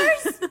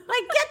 $300? Like,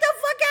 get the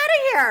fuck out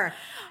of here.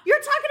 You're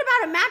talking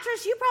about a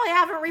mattress you probably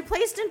haven't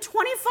replaced in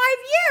 25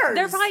 years.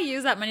 They'll probably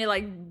use that money to,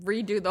 like,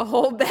 redo the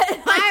whole bed.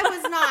 I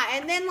was not.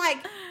 And then, like,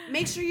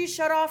 make sure you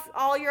shut off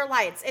all your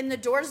lights. And the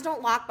doors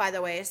don't lock, by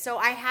the way. So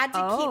I had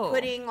to keep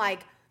putting, like,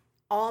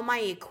 all my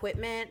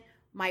equipment,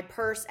 my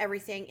purse,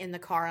 everything in the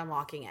car and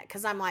locking it.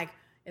 Because I'm like,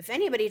 if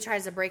anybody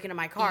tries to break into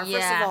my car, first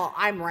of all,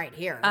 I'm right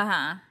here.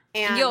 Uh-huh.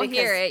 And you'll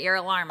hear it. Your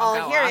alarm will go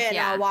off. I'll hear it and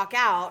I'll walk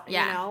out, you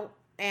know.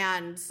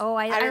 And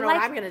I don't know what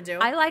I'm going to do.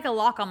 I like a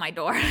lock on my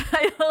door.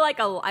 I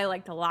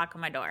like to lock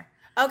on my door.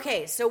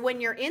 Okay, so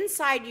when you're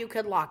inside, you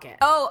could lock it.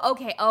 Oh,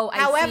 okay. Oh, I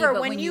see. However,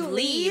 when you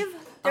leave,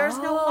 there's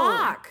no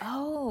lock.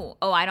 Oh,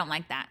 I don't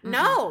like that. Mm-hmm.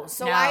 No,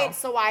 so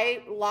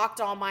I locked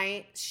all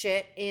my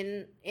shit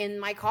in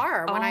my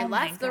car when I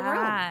left the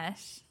room.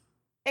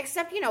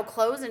 Except,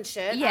 clothes and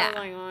shit. Yeah. I was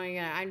like, oh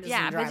yeah, I'm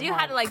just but you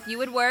had to you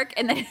would work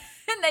and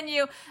then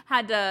you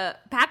had to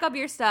pack up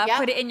your stuff,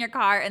 put it in your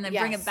car, and then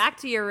bring it back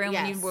to your room.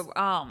 Yes. And you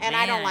man. And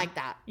I don't like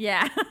that.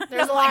 Yeah.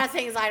 There's a lot of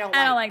things I don't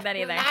like. I don't like that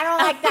either. I don't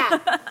like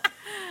that.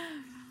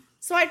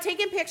 So I've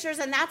taken pictures,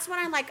 and that's when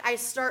I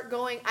start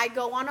going. I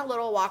go on a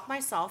little walk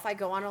myself. I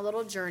go on a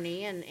little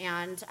journey,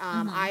 and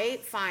I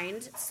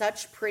find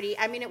such pretty.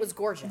 I mean, it was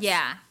gorgeous.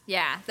 Yeah.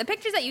 The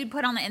pictures that you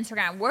put on the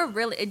Instagram were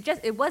really.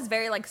 It was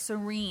very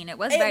serene. It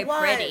was very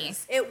pretty.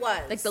 It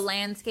was like the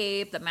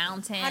landscape, the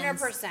mountains.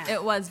 100%.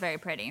 It was very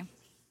pretty.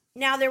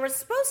 Now there was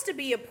supposed to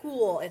be a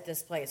pool at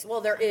this place. Well,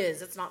 there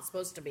is. It's not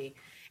supposed to be,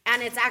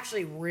 and it's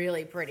actually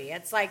really pretty.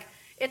 It's like.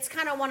 It's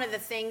kind of one of the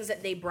things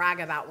that they brag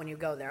about when you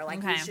go there.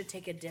 Like, you should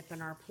take a dip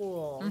in our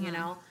pool,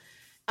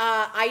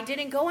 I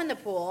didn't go in the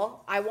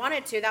pool. I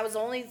wanted to. That was the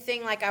only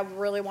thing, I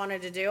really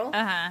wanted to do.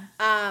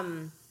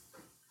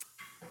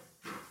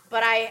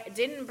 But I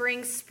didn't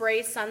bring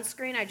spray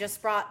sunscreen. I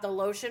just brought the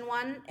lotion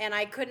one, and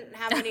I couldn't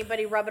have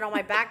anybody rub it on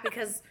my back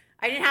because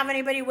I didn't have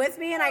anybody with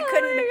me, and I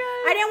couldn't.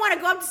 I didn't want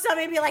to go up to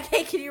somebody and be like,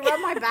 hey, can you rub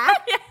my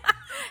back?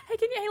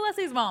 Hey,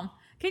 Leslie's mom.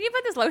 Can you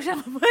put this lotion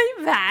on my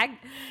back?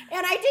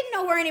 And I didn't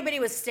know where anybody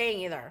was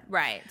staying either.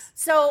 Right.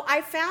 So I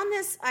found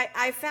this.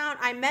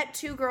 I met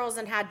two girls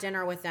and had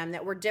dinner with them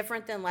that were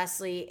different than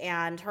Leslie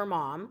and her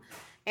mom.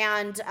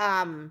 And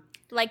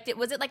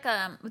was it like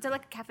a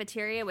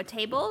cafeteria with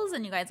tables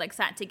and you guys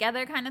sat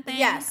together kind of thing?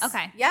 Yes.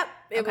 Okay. Yep.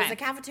 It was a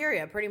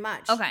cafeteria pretty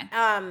much. Okay.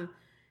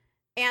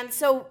 And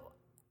so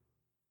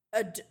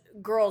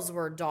girls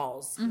were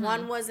dolls. Mm-hmm.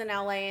 One was in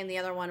LA and the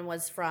other one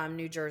was from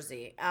New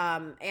Jersey.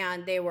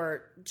 And they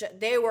were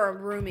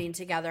rooming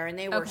together and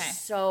they were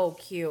so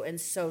cute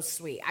and so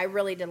sweet. I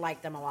really did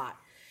like them a lot.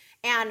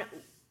 And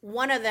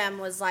one of them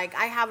was like,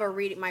 I have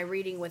my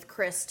reading with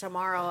Chris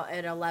tomorrow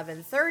at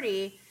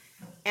 11:30.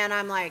 And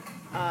I'm like,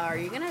 are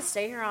you going to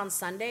stay here on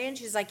Sunday? And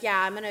she's like, yeah,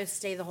 I'm going to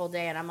stay the whole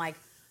day. And I'm like,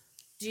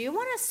 do you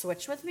want to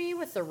switch with me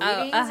with the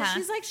readings? And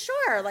she's like,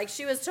 sure.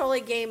 She was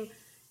totally game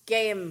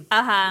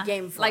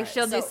for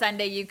she'll do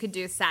Sunday, you could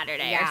do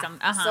Saturday or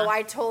something. So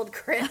I told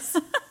Chris.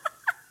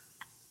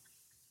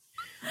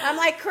 I'm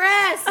like,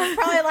 Chris, he's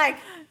probably like,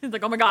 he's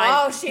like, oh my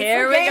God,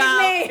 here we go.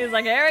 Me. He's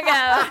like, here we go.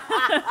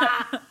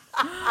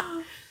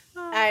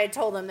 I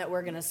told him that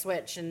we're gonna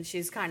switch, and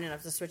she's kind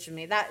enough to switch with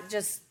me. That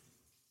just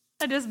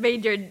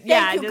made your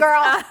thank you,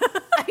 girl.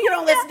 You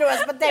don't listen to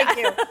us, but thank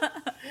you.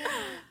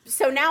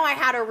 So now I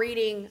had a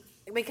reading.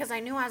 Because I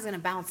knew I was going to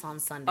bounce on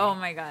Sunday. Oh,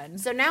 my God.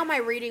 So now my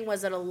reading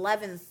was at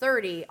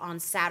 11:30 on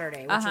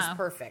Saturday, which is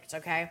perfect,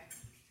 okay?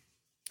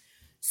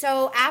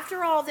 So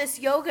after all this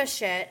yoga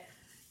shit,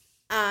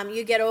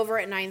 you get over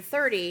at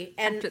 9:30,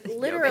 and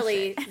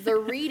literally the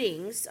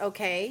readings,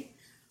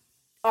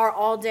 are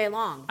all day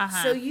long.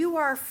 So you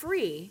are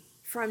free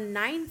from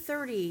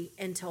 9:30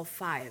 until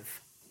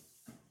 5.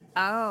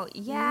 Oh,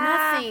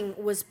 yeah.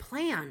 Nothing was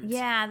planned.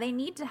 Yeah, they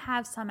need to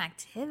have some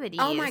activities.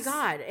 Oh, my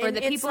God. For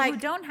the people who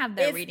don't have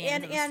their readings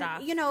and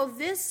stuff. And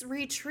this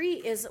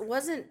retreat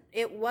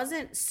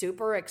wasn't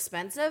super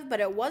expensive, but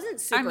it wasn't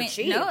super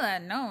cheap.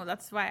 No,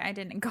 that's why I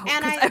didn't go.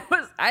 And I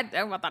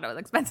thought it was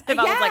expensive.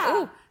 I was like,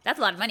 ooh, that's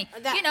a lot of money.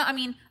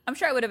 I'm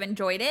sure I would have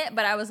enjoyed it,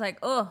 but I was like,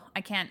 oh,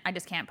 I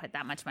just can't put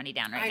that much money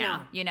down right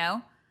now.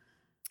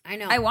 I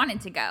know. I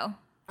wanted to go.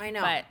 I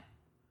know. But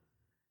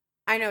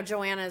I know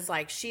Joanna's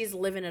she's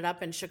living it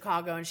up in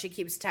Chicago, and she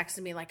keeps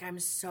texting me I'm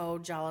so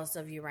jealous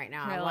of you right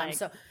now.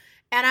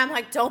 And I'm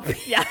like, don't be.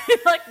 Yeah,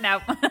 no.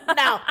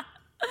 No.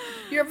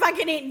 You're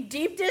fucking eating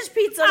deep dish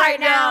pizza right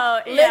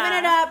now, living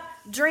it up,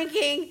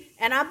 drinking,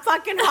 and I'm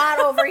fucking hot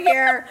over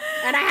here,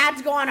 and I had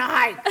to go on a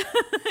hike.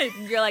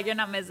 You're like, you're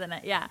not missing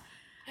it. Yeah.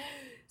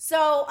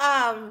 So,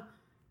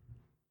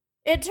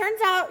 it turns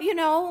out,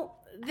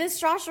 this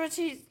Joshua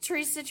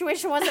Tree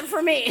situation wasn't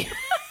for me.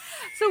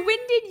 So when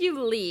did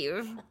you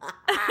leave?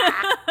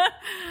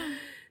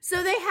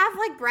 So they have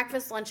like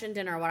breakfast, lunch, and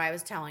dinner, what I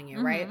was telling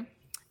you, right?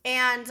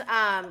 And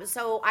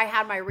so I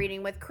had my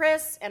reading with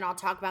Chris, and I'll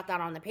talk about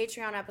that on the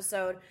Patreon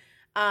episode.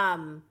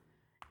 And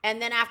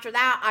then after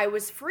that, I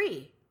was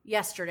free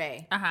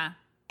yesterday.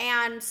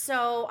 And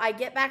so I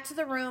get back to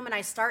the room, and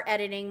I start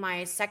editing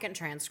my second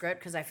transcript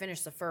because I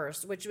finished the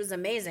first, which was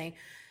amazing.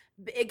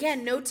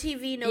 Again, no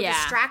TV, no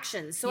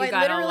distractions. So I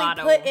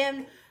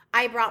literally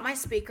I brought my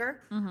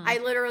speaker. I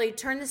literally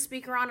turned the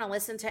speaker on and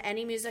listened to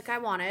any music I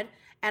wanted,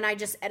 and I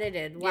just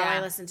edited while I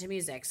listened to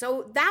music.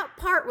 So that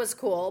part was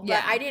cool,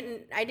 but I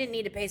didn't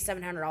need to pay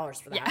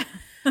 $700 for that.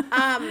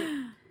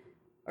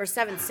 Or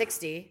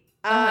 $760.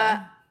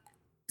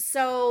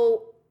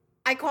 So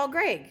I called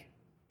Greg,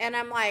 and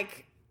I'm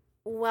like,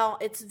 well,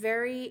 it's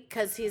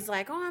because he's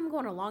like, oh, I'm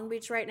going to Long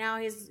Beach right now.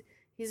 He's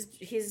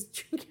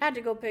had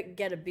to go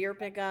get a beer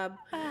pickup,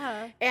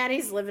 and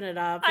he's living it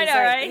up. I know,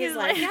 right? He's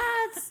like, yeah,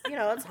 it's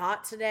it's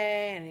hot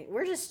today, and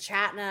we're just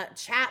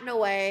chatting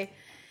away.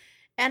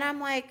 And I'm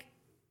like,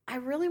 I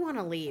really want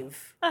to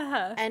leave.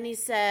 And he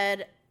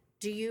said,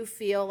 do you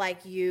feel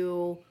like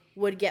you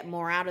would get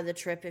more out of the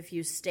trip if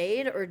you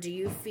stayed, or do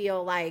you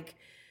feel like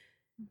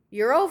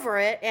you're over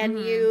it and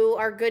you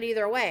are good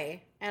either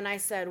way? And I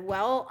said,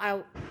 well,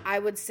 I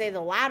would say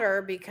the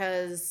latter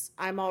because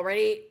I'm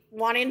already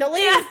wanting to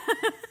leave.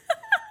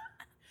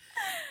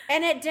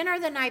 And at dinner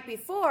the night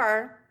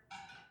before,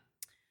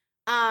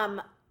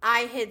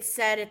 I had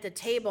said at the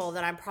table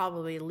that I'm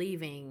probably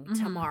leaving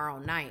tomorrow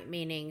night,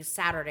 meaning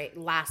Saturday,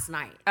 last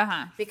night,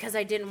 because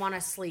I didn't want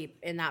to sleep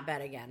in that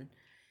bed again.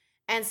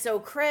 And so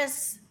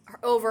Chris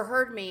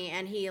overheard me,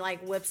 and he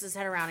like whips his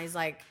head around. He's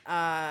like,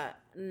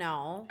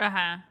 no.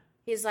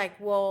 He's like,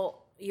 well,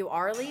 you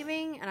are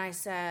leaving? And I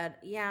said,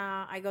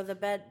 yeah. I go, the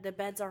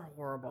beds are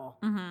horrible.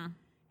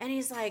 And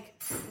he's like,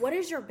 what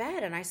is your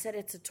bed? And I said,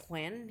 it's a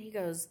twin. He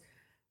goes,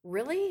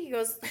 really? He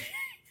goes,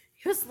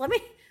 let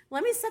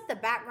me set the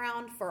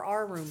background for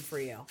our room for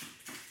you.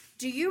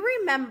 Do you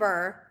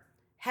remember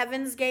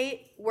Heaven's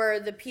Gate, where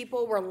the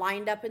people were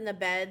lined up in the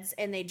beds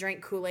and they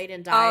drank Kool-Aid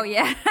and died? Oh,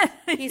 yeah.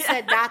 He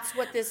said, that's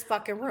what this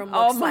fucking room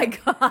looks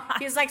like. Oh, my God.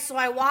 He's like, so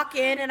I walk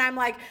in and I'm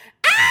like,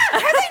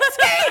 Heaven's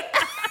Gate!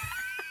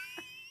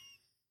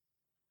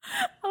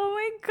 Oh,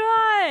 my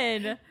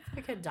God.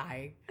 I could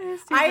die.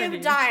 I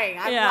am dying.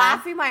 I'm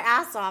laughing my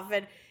ass off.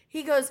 And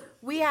he goes,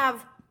 we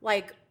have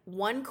like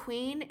one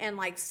queen and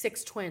like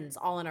 6 twins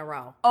all in a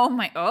row. Oh,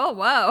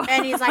 whoa.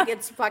 And he's like,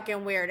 it's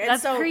fucking weird. And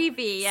That's so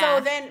creepy, yeah.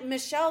 So then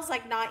Michelle's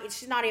like,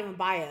 she's not even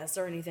biased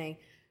or anything.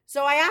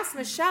 So I asked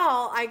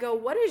Michelle, I go,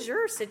 what is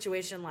your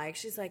situation like?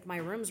 She's like, my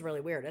room's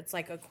really weird. It's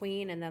like a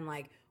queen and then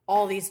like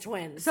all these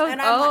twins. So,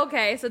 and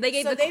okay. So they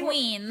gave the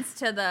queens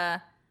to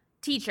the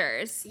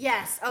teachers.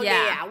 Yes. Oh,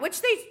 yeah.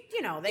 Which they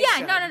should. No,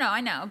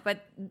 I know.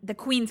 But the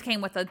queens came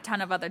with a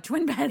ton of other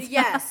twin beds.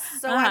 Yes.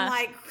 So I'm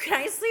like, can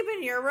I sleep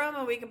in your room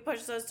and we can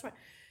push those twins?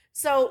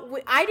 So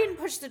I didn't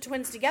push the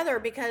twins together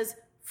because,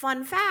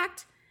 fun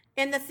fact,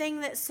 in the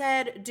thing that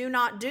said do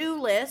not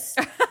do list,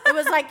 it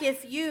was like,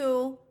 if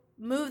you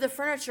move the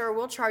furniture,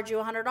 we'll charge you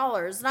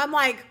 $100. And I'm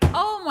like,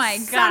 oh my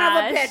god, son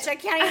of a bitch, I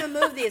can't even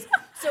move these.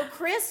 So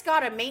Chris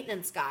got a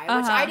maintenance guy,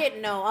 which I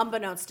didn't know,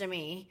 unbeknownst to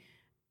me.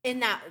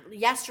 In that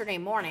yesterday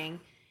morning,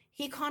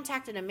 he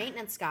contacted a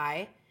maintenance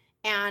guy,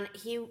 and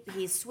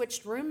he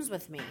switched rooms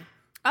with me.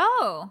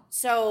 Oh.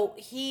 So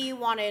he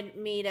wanted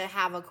me to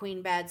have a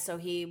queen bed, so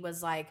he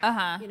was like,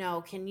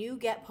 can you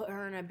put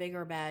her in a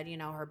bigger bed?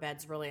 Her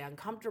bed's really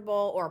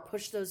uncomfortable, or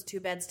push those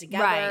 2 beds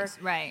together.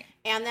 Right.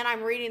 And then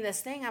I'm reading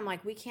this thing, I'm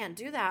like, we can't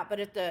do that.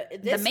 But if the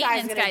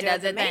maintenance guy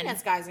does it, the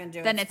maintenance guy's going to do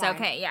it, then it's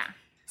okay, yeah.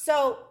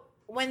 So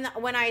when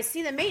I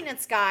see the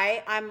maintenance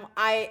guy,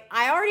 I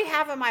already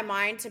have in my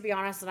mind, to be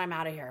honest, that I'm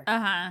out of here.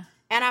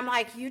 And I'm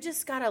like, you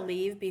just got to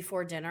leave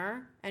before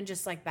dinner and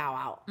just like bow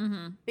out.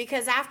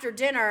 Because after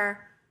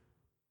dinner,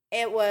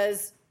 it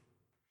was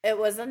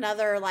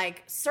another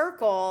like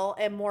circle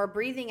and more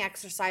breathing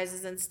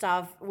exercises and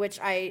stuff, which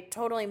I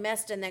totally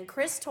missed. And then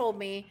Chris told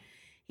me,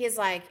 he's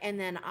like, and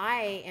then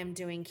I am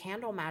doing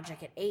candle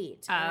magic at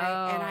 8.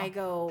 And I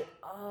go,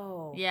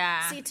 oh.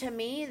 Yeah. See, to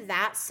me,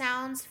 that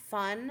sounds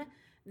fun.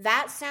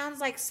 That sounds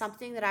like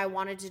something that I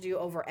wanted to do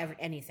over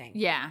anything.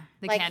 Yeah,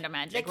 like, candle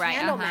magic, the right?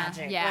 Candle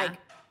magic, yeah. Like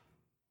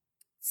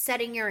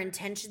setting your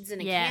intentions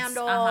in a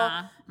candle,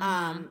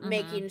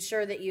 making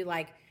sure that you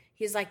like.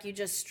 He's like, you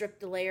just strip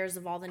the layers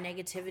of all the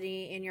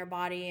negativity in your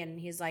body, and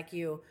he's like,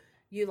 you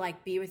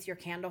like be with your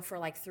candle for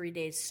like 3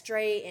 days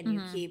straight, and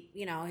you keep,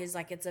 he's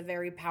like, it's a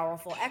very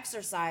powerful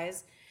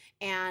exercise,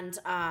 and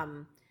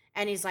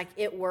he's like,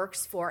 it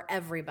works for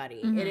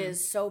everybody. It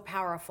is so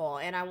powerful,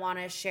 and I want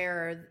to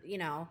share,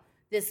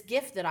 this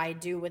gift that I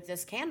do with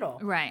this candle.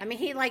 Right. I mean,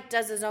 he like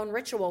does his own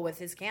ritual with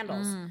his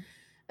candles.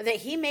 that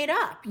he made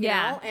up, you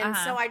know? And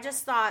so I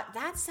just thought,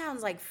 that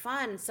sounds like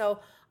fun. So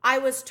I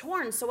was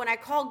torn. So when I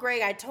called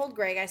Greg, I told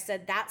Greg, I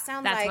said, that's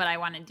what I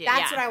want to do.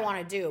 That's what I want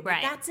to do. But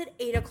that's at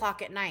 8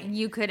 o'clock at night.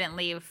 You couldn't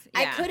leave.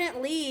 I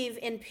couldn't leave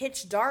in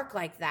pitch dark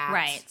like that.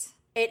 Right.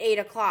 At 8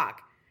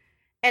 o'clock.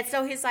 And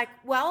so he's like,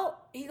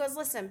 well, he goes,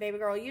 listen, baby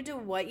girl, you do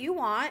what you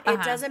want.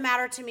 It doesn't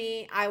matter to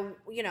me.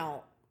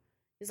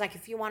 He's like,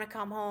 if you want to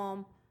come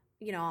home,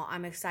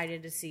 I'm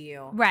excited to see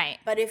you. Right.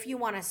 But if you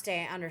want to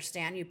stay,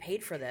 understand you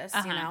paid for this,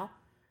 you know?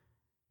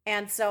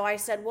 And so I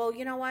said, well,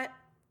 you know what?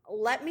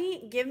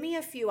 Give me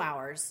a few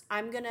hours.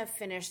 I'm going to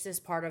finish this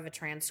part of a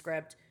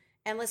transcript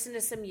and listen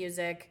to some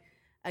music.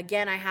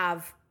 Again, I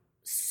have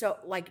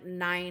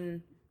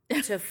 9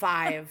 to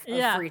 5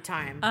 of free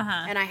time.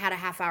 And I had a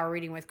half-hour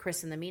reading with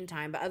Chris in the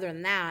meantime. But other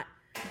than that,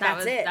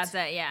 that's it. That's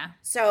it, yeah.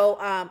 So,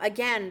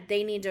 again,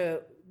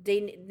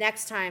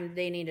 next time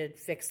they need to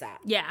fix that.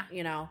 Yeah.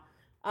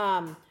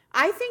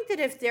 I think that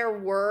if there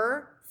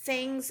were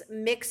things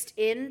mixed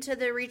into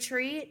the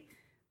retreat,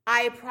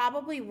 I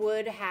probably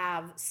would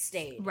have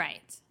stayed.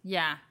 Right.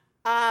 Yeah.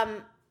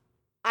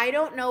 I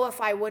don't know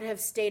if I would have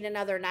stayed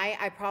another night.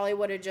 I probably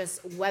would have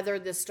just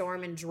weathered the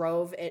storm and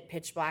drove at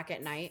pitch black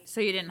at night.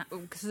 So you didn't,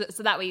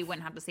 so that way you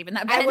wouldn't have to sleep in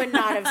that bed. I would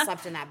not have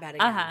slept in that bed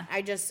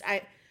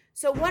again.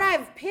 So what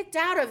I've picked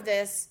out of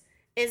this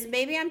is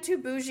maybe I'm too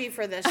bougie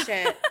for this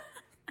shit.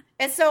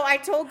 And so I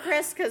told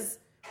Chris, because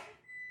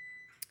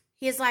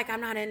he's like,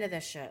 I'm not into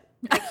this shit.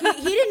 Like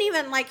he didn't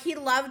even, like, he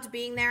loved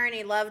being there and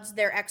he loved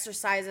their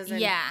exercises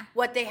and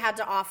what they had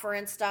to offer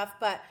and stuff.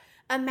 But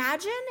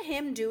imagine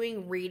him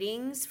doing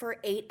readings for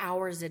 8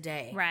 hours a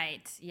day.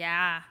 Right.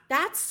 Yeah.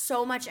 That's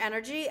so much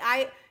energy.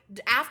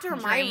 After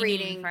my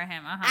reading,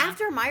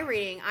 after my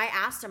reading, I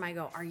asked him, I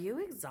go, are you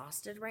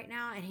exhausted right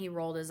now? And he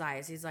rolled his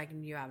eyes. He's like,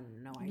 you have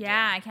no idea.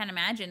 Yeah, I can't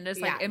imagine.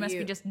 It must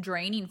be just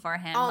draining for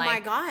him. Oh my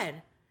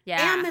God.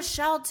 Yeah. And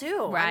Michelle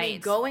too. Right. I mean,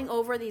 going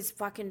over these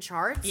fucking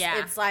charts. Yeah.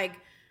 It's like,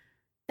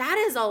 that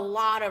is a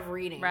lot of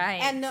reading.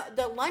 Right. And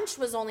the lunch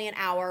was only an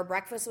hour,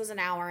 breakfast was an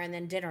hour, and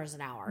then dinner's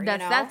an hour.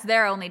 That's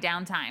their only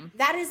downtime.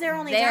 That is their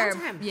only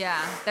downtime.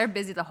 Yeah. They're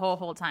busy the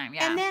whole time.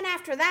 Yeah. And then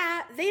after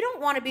that, they don't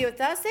want to be with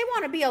us. They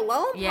want to be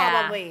alone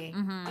probably.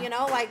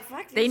 Mm-hmm. Like,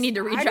 fuck this. They need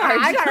to recharge.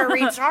 I gotta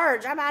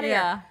recharge. I'm out of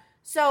here.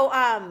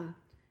 So,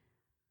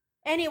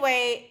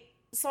 anyway,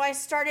 so I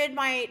started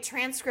my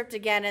transcript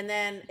again, and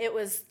then it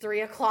was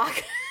 3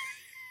 o'clock.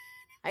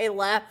 I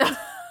left.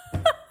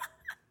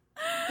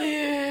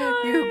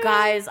 You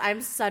guys,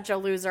 I'm such a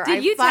loser.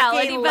 Did you tell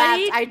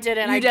anybody? Left. I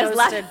didn't. I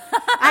ghosted.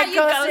 I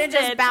ghosted and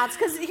just bounced.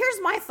 Because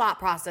here's my thought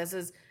process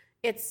is,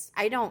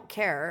 I don't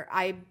care.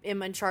 I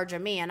am in charge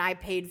of me and I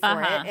paid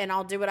for it and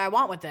I'll do what I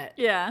want with it.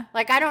 Yeah.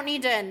 Like, I don't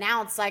need to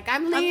announce, like,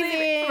 I'm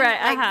leaving.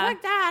 Right. Like,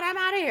 fuck that. I'm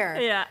out of here.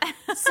 Yeah.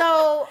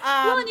 So,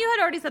 well, and you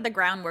had already said the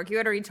groundwork. You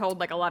had already told,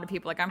 like, a lot of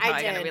people, like, I'm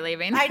probably going to be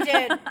leaving. I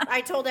did.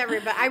 I told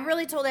everybody. I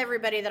really told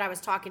everybody that I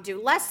was talking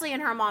to. Leslie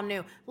and her mom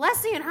knew.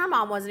 Leslie and her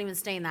mom wasn't even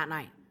staying that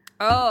night.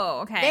 Oh,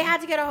 okay. They had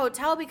to get a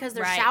hotel because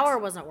their shower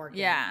wasn't working.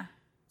 Yeah.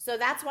 So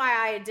that's why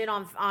I did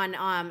on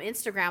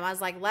Instagram. I was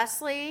like,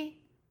 Leslie,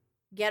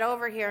 get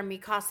over here. Mi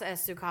casa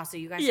es su casa.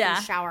 You guys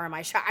can shower in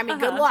my shower. I mean,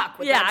 good luck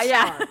with that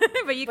shower.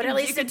 But at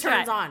least it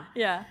turns on.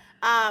 Yeah.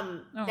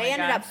 They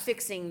ended up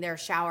fixing their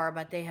shower,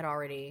 but they had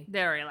already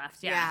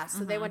left. Yeah. Yeah.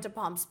 So they went to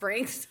Palm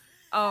Springs.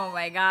 Oh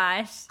my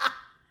gosh.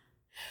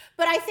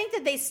 But I think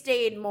that they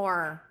stayed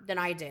more than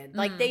I did.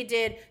 Like they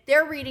did,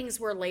 their readings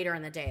were later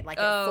in the day, like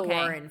at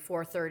 4 and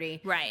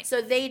 4:30. Right.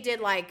 So they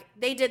did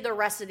the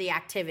rest of the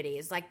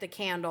activities, like the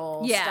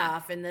candle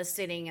stuff and the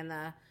sitting in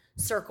the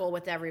circle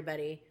with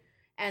everybody.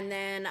 And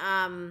then,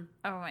 oh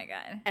my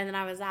God. And then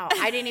I was out.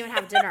 I didn't even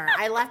have dinner.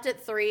 I left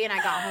at 3 and I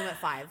got home at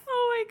 5.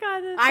 Oh my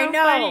God. That's so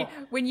funny.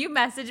 When you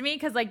messaged me,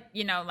 because like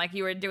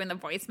you were doing the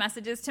voice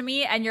messages to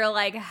me and you're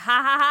like, ha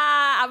ha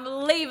ha,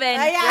 I'm leaving.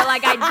 Yeah. You're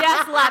like, I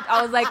just left.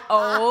 I was like,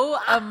 oh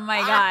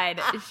my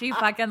God. She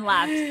fucking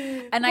left.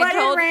 And what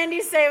did Randy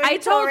say when you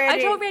told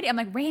Randy? I told Randy, I'm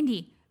like,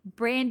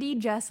 Brandy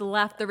just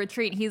left the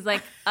retreat. He's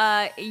like,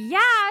 yeah,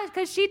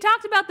 because she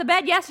talked about the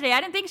bed yesterday.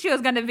 I didn't think she was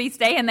going to be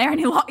staying there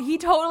any longer.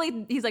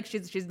 He's like,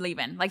 she's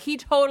leaving. Like, he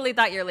totally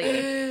thought you're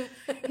leaving.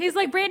 He's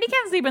like, Brandy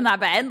can't sleep in that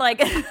bed.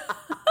 Like,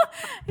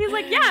 he's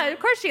like, yeah, of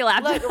course she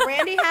left. Look,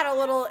 Randy had a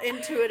little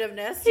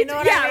intuitiveness. You know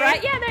what I mean? Yeah,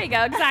 right? Yeah, there you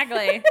go.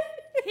 Exactly.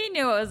 He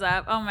knew it was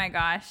up. Oh my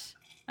gosh.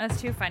 That's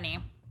too funny.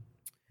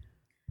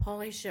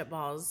 Holy shit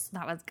balls.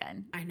 That was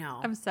good. I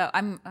know.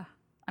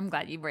 I'm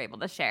glad you were able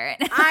to share it.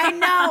 I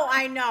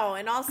know.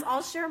 And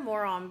I'll share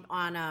more on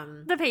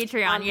the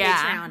Patreon. On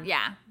Patreon.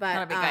 Yeah.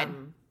 But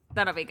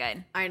that'll be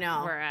good. I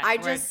know.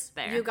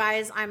 You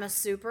guys, I'm a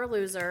super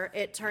loser.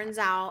 It turns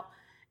out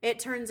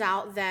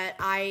that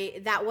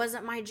that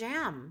wasn't my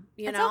jam.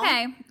 You know?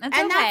 Okay.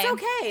 That's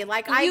okay.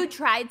 Like you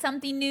tried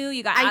something new.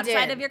 You got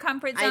outside of your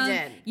comfort zone. I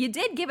did. You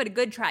did give it a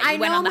good try. You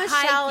went on the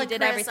hike. You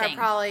did everything. Are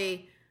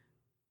probably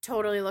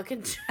totally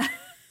looking.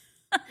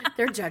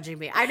 They're judging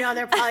me. I know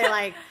they're probably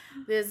like,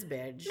 this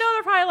bitch. No,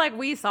 they're probably like,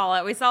 we saw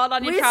it. We saw it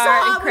on your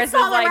chart. And Chris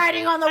was like,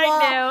 writing on the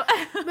wall.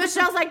 I knew.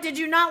 Michelle's like, did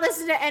you not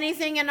listen to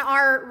anything in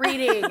our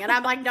reading? And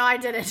I'm like, no, I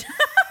didn't.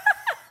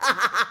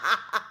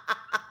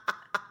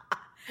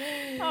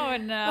 Oh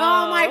no.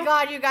 Oh my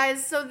God, you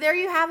guys. So there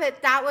you have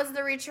it. That was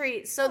the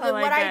retreat. So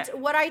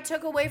what I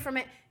took away from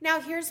it.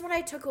 Now here's what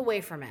I took away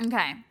from it.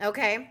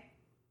 Okay.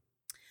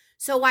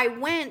 So I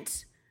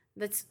went,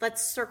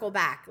 let's circle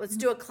back. Let's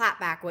do a clap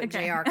back, what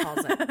JR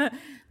calls it.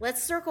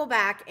 Let's circle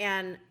back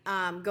and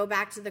go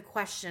back to the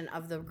question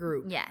of the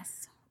group.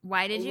 Yes.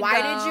 Why did you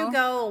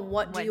go? And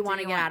what do you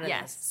want to get out of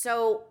this?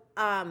 So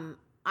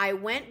I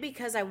went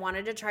because I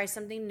wanted to try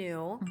something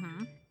new,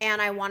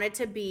 and I wanted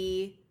to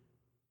be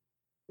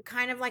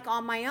kind of like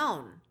on my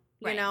own,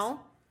 you know?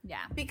 Yeah.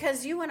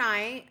 Because you and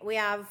I,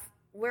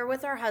 we're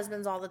with our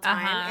husbands all the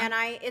time, and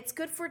it's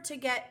good to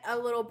get a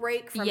little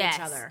break from each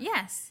other.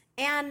 Yes.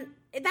 And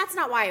that's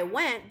not why I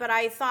went, but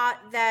I thought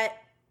that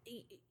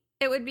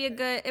it would be a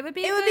good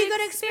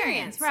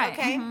experience. Right.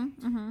 Okay.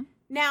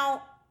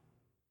 Now,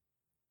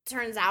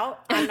 turns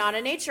out I'm not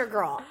a nature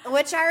girl,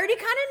 which I already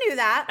kind of knew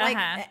that.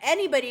 Like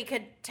anybody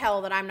could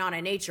tell that I'm not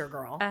a nature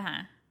girl.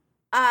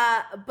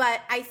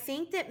 But I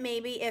think that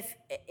maybe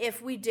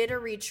if we did a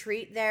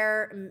retreat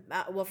there,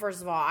 well,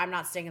 first of all, I'm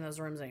not staying in those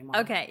rooms anymore.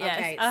 Okay. Yes.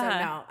 Okay. So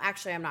no,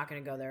 actually, I'm not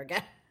going to go there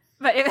again.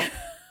 But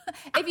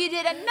if you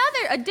did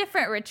a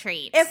different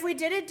retreat, if we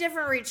did a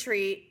different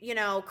retreat, you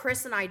know,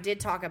 Chris and I did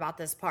talk about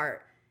this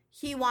part.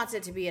 He wants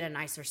it to be at a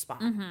nicer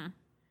spot.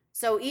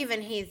 So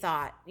even he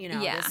thought, you know,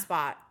 this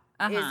spot.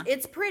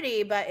 It's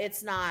pretty, but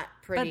it's not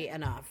pretty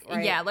enough,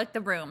 right? Yeah, like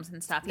the rooms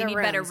and stuff. You need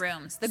better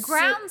rooms. The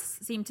grounds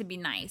seem to be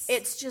nice.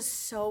 It's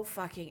just so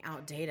fucking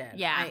outdated.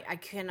 Yeah. I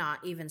cannot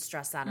even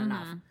stress that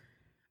enough.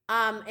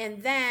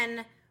 And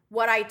then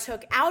what I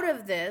took out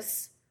of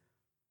this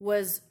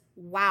was,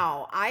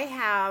 wow, I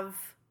have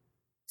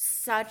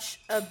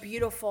such a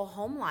beautiful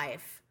home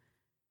life.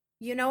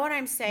 You know what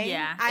I'm saying?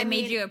 Yeah. It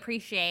made you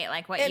appreciate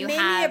like what you have. It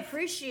made me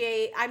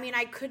appreciate. I mean,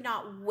 I could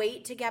not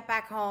wait to get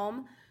back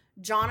home.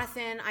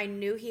 Jonathan, I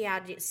knew he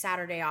had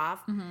Saturday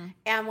off.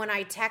 And when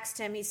I text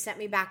him, he sent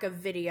me back a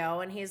video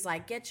and he's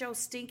like, get your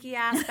stinky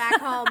ass back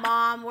home,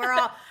 Mom. We're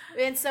all,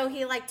 and so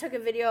he like took a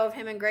video of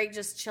him and Greg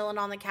just chilling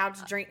on the couch,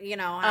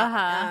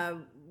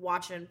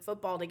 watching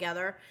football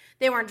together.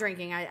 They weren't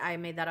drinking. I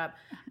made that up.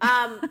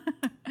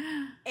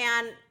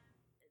 And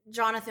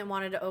Jonathan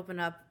wanted to open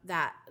up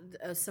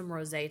some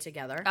rosé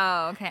together.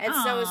 Oh, okay. And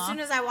so as soon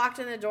as I walked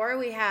in the door,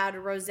 we had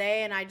rosé,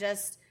 and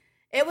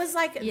it was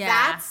like,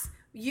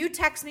 you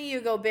text me, you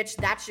go, bitch,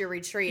 that's your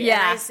retreat. Yeah.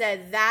 And I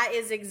said, that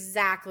is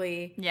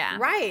exactly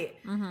right.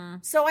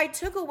 So I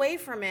took away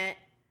from it,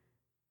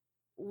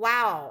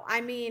 wow.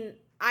 I mean,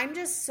 I'm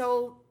just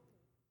so,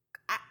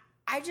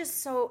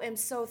 am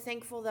so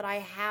thankful that I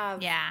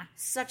have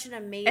such an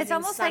amazing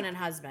son and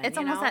husband. It's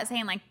almost that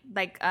saying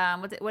like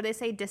what they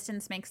say,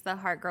 distance makes the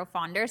heart grow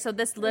fonder. So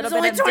this little bit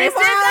of distance,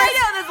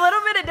 this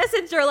little bit of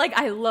distance, you're like,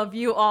 I love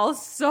you all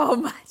so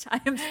much.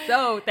 I am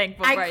so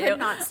thankful for you. I could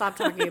not stop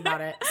talking about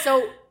it.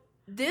 So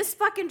this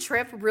fucking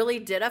trip really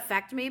did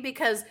affect me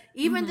because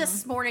even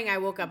this morning I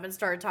woke up and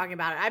started talking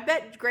about it. I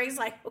bet Greg's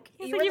like, okay,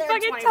 you were there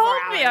fucking 24 told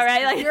hours. me, all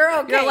right? Like, you're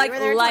okay. You're like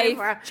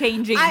life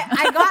changing.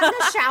 I got in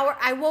the shower.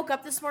 I woke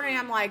up this morning.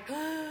 I'm like,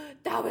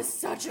 that was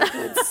such a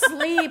good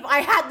sleep.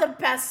 I had the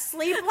best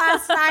sleep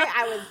last night.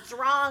 I was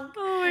drunk.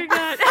 Oh my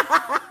God.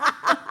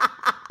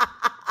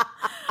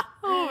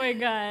 Oh my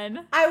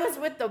God. I was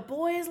with the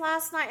boys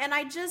last night and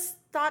I just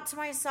thought to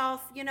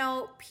myself, you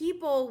know,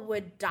 people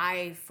would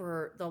die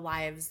for the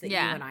lives that you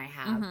and I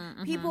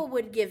have. People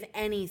would give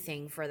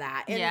anything for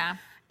that.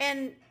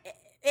 And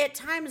at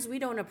times we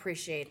don't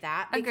appreciate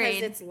that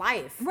because it's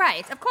life.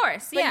 Right, of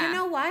course. But you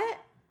know what?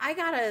 I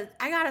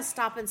gotta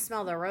stop and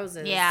smell the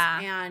roses. Yeah.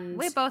 And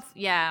we both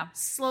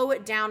slow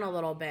it down a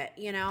little bit,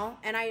 you know?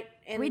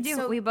 We do.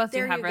 So we both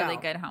do have really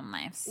good home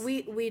lives.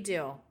 We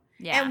do.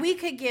 Yeah. And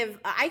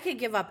I could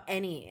give up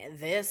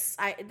this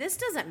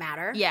doesn't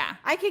matter. Yeah.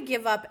 I could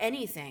give up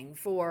anything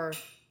for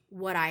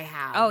what I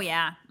have. Oh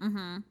yeah.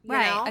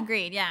 Right. know?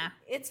 Agreed. Yeah.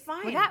 It's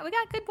fine. We got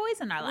good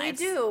boys in our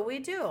lives. We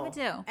do.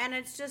 And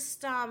it's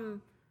just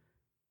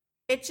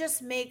it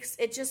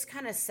just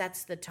kind of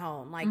sets the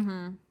tone. Like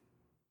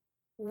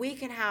we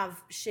can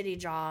have shitty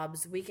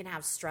jobs, we can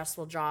have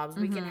stressful jobs,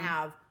 we can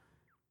have,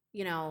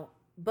 you know,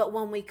 but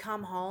when we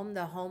come home,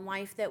 the home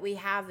life that we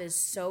have is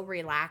so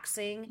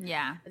relaxing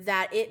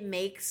that it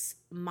makes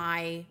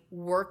my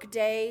work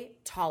day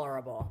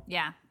tolerable.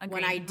 Yeah, agreed.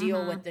 When I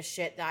deal with the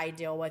shit that I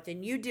deal with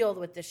and you deal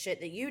with the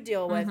shit that you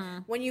deal with,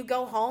 when you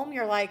go home,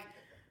 you're like,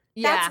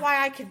 that's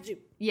why I could do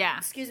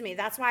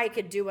that's why I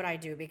could do what I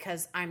do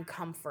because I'm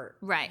comfort.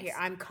 Right. Here.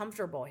 I'm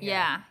comfortable here.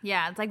 Yeah.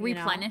 Yeah. It's like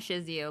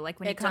replenishes you. Like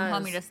when you come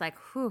home, you're just like,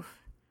 whew,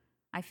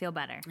 I feel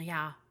better.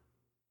 Yeah.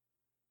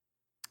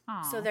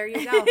 Aww. So there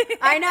you go.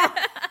 I know.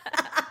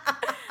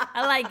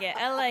 I like it.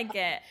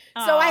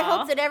 Aww. So I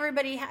hope that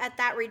everybody at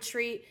that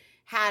retreat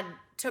had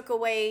took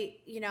away,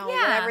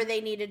 whatever they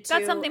needed to.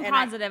 Got something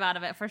positive out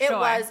of it, for sure. It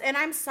was, and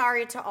I'm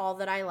sorry to all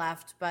that I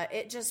left, but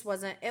it just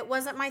wasn't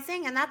my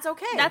thing, and that's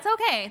okay. That's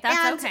okay.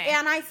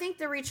 And I think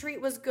the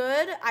retreat was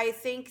good. I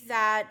think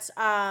that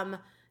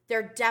there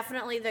are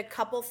definitely the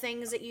couple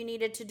things that you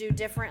needed to do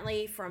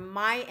differently from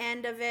my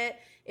end of it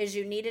is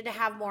you needed to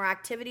have more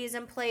activities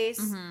in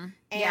place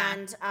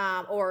and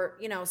or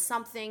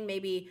something,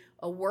 maybe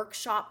a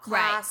workshop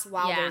class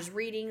while there's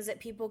readings that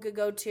people could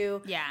go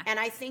to. Yeah. And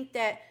I think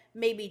that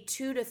maybe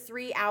 2 to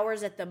 3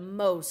 hours at the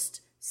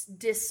most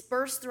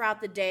dispersed throughout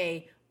the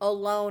day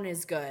alone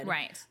is good.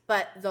 Right.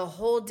 But the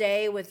whole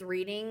day with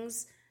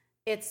readings,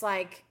 it's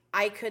like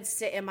I could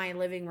sit in my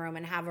living room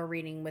and have a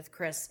reading with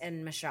Chris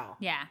and Michelle.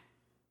 Yeah.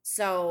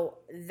 So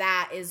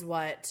that is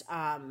what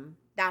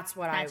that's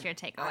your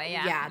takeaway.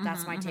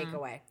 That's my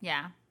takeaway.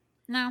 Yeah.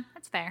 No,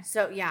 that's fair.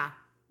 So yeah.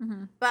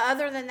 But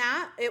other than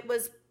that, it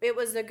was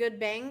a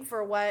good bang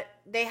for what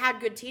they had.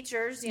 Good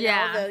teachers, you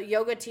know. The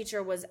yoga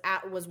teacher was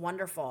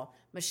wonderful.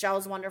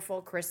 Michelle's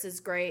wonderful. Chris is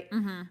great.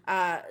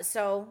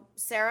 So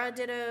Sarah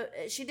did a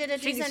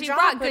decent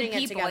job putting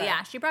it together.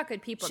 Yeah, she brought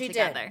good people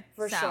together. Did,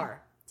 for sure.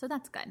 So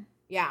that's good.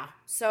 Yeah.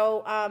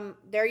 So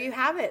there you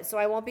have it. So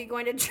I won't be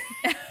going to.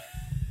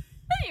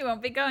 You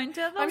won't be going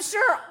to them. I'm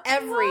sure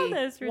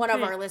every one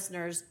of our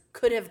listeners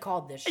could have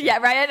called this shit. Yeah,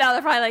 right now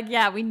they're probably like,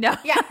 yeah, we know.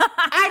 Yeah,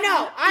 I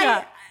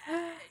know.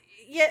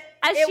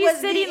 As she's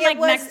sitting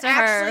next to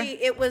her.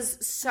 It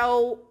was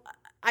so,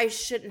 I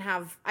should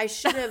have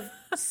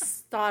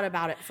thought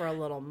about it for a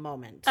little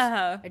moment.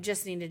 I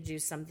just needed to do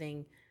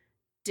something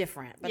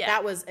different. But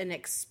that was an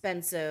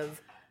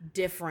expensive,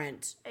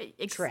 different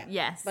trip.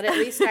 Yes. But at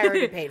least I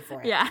already paid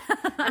for it. Yeah.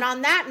 And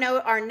on that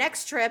note, our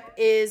next trip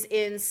is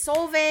in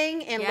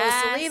Solvang in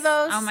Los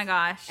Olivos. Oh my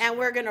gosh. And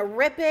we're going to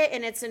rip it.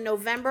 And it's in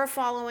November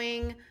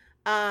following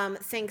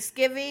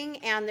Thanksgiving.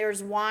 And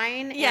there's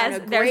wine and a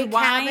great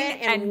cabin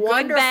and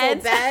wonderful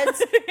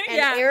beds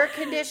and air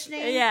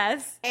conditioning.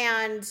 Yes.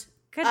 And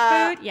good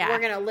food. We're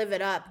going to live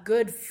it up.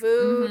 Good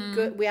food.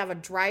 Good. We have a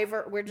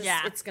driver.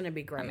 It's going to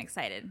be great. I'm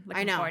excited.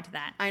 Looking forward to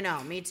that. I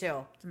know. Me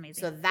too. It's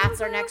amazing. So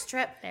that's our next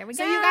trip. There we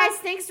go. So you guys,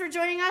 thanks for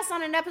joining us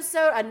on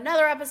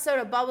another episode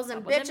of Bubbles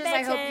and Bitches.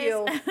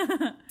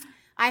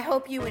 I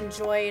hope you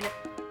enjoyed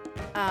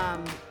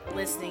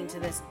listening to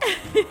this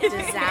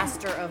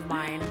disaster of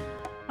mine.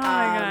 Oh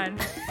my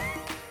God.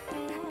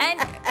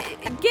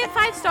 And give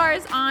 5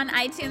 stars on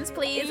iTunes,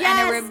 please,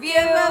 and a review.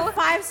 Give a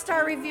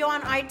 5-star review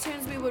on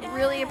iTunes. We would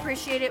really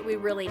appreciate it. We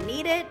really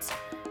need it.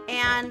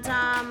 And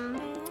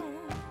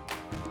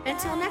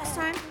until next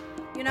time,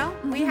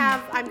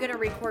 I'm going to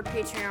record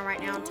Patreon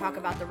right now and talk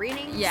about the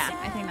readings. Yeah,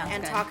 I think that's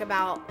and good. talk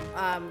about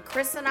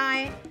Chris and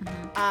I.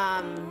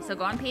 So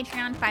go on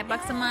Patreon,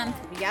 $5 a month.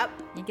 Yep.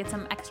 You get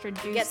some extra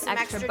juice, get some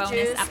extra bonus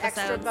juice, episodes.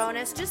 Extra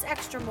bonus, just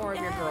extra more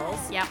of your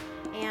girls. Yep.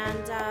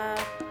 And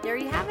there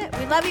you have it.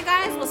 We love you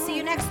guys. We'll see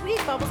you next week.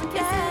 Bubbles and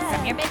kisses.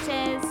 From your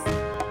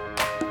bitches.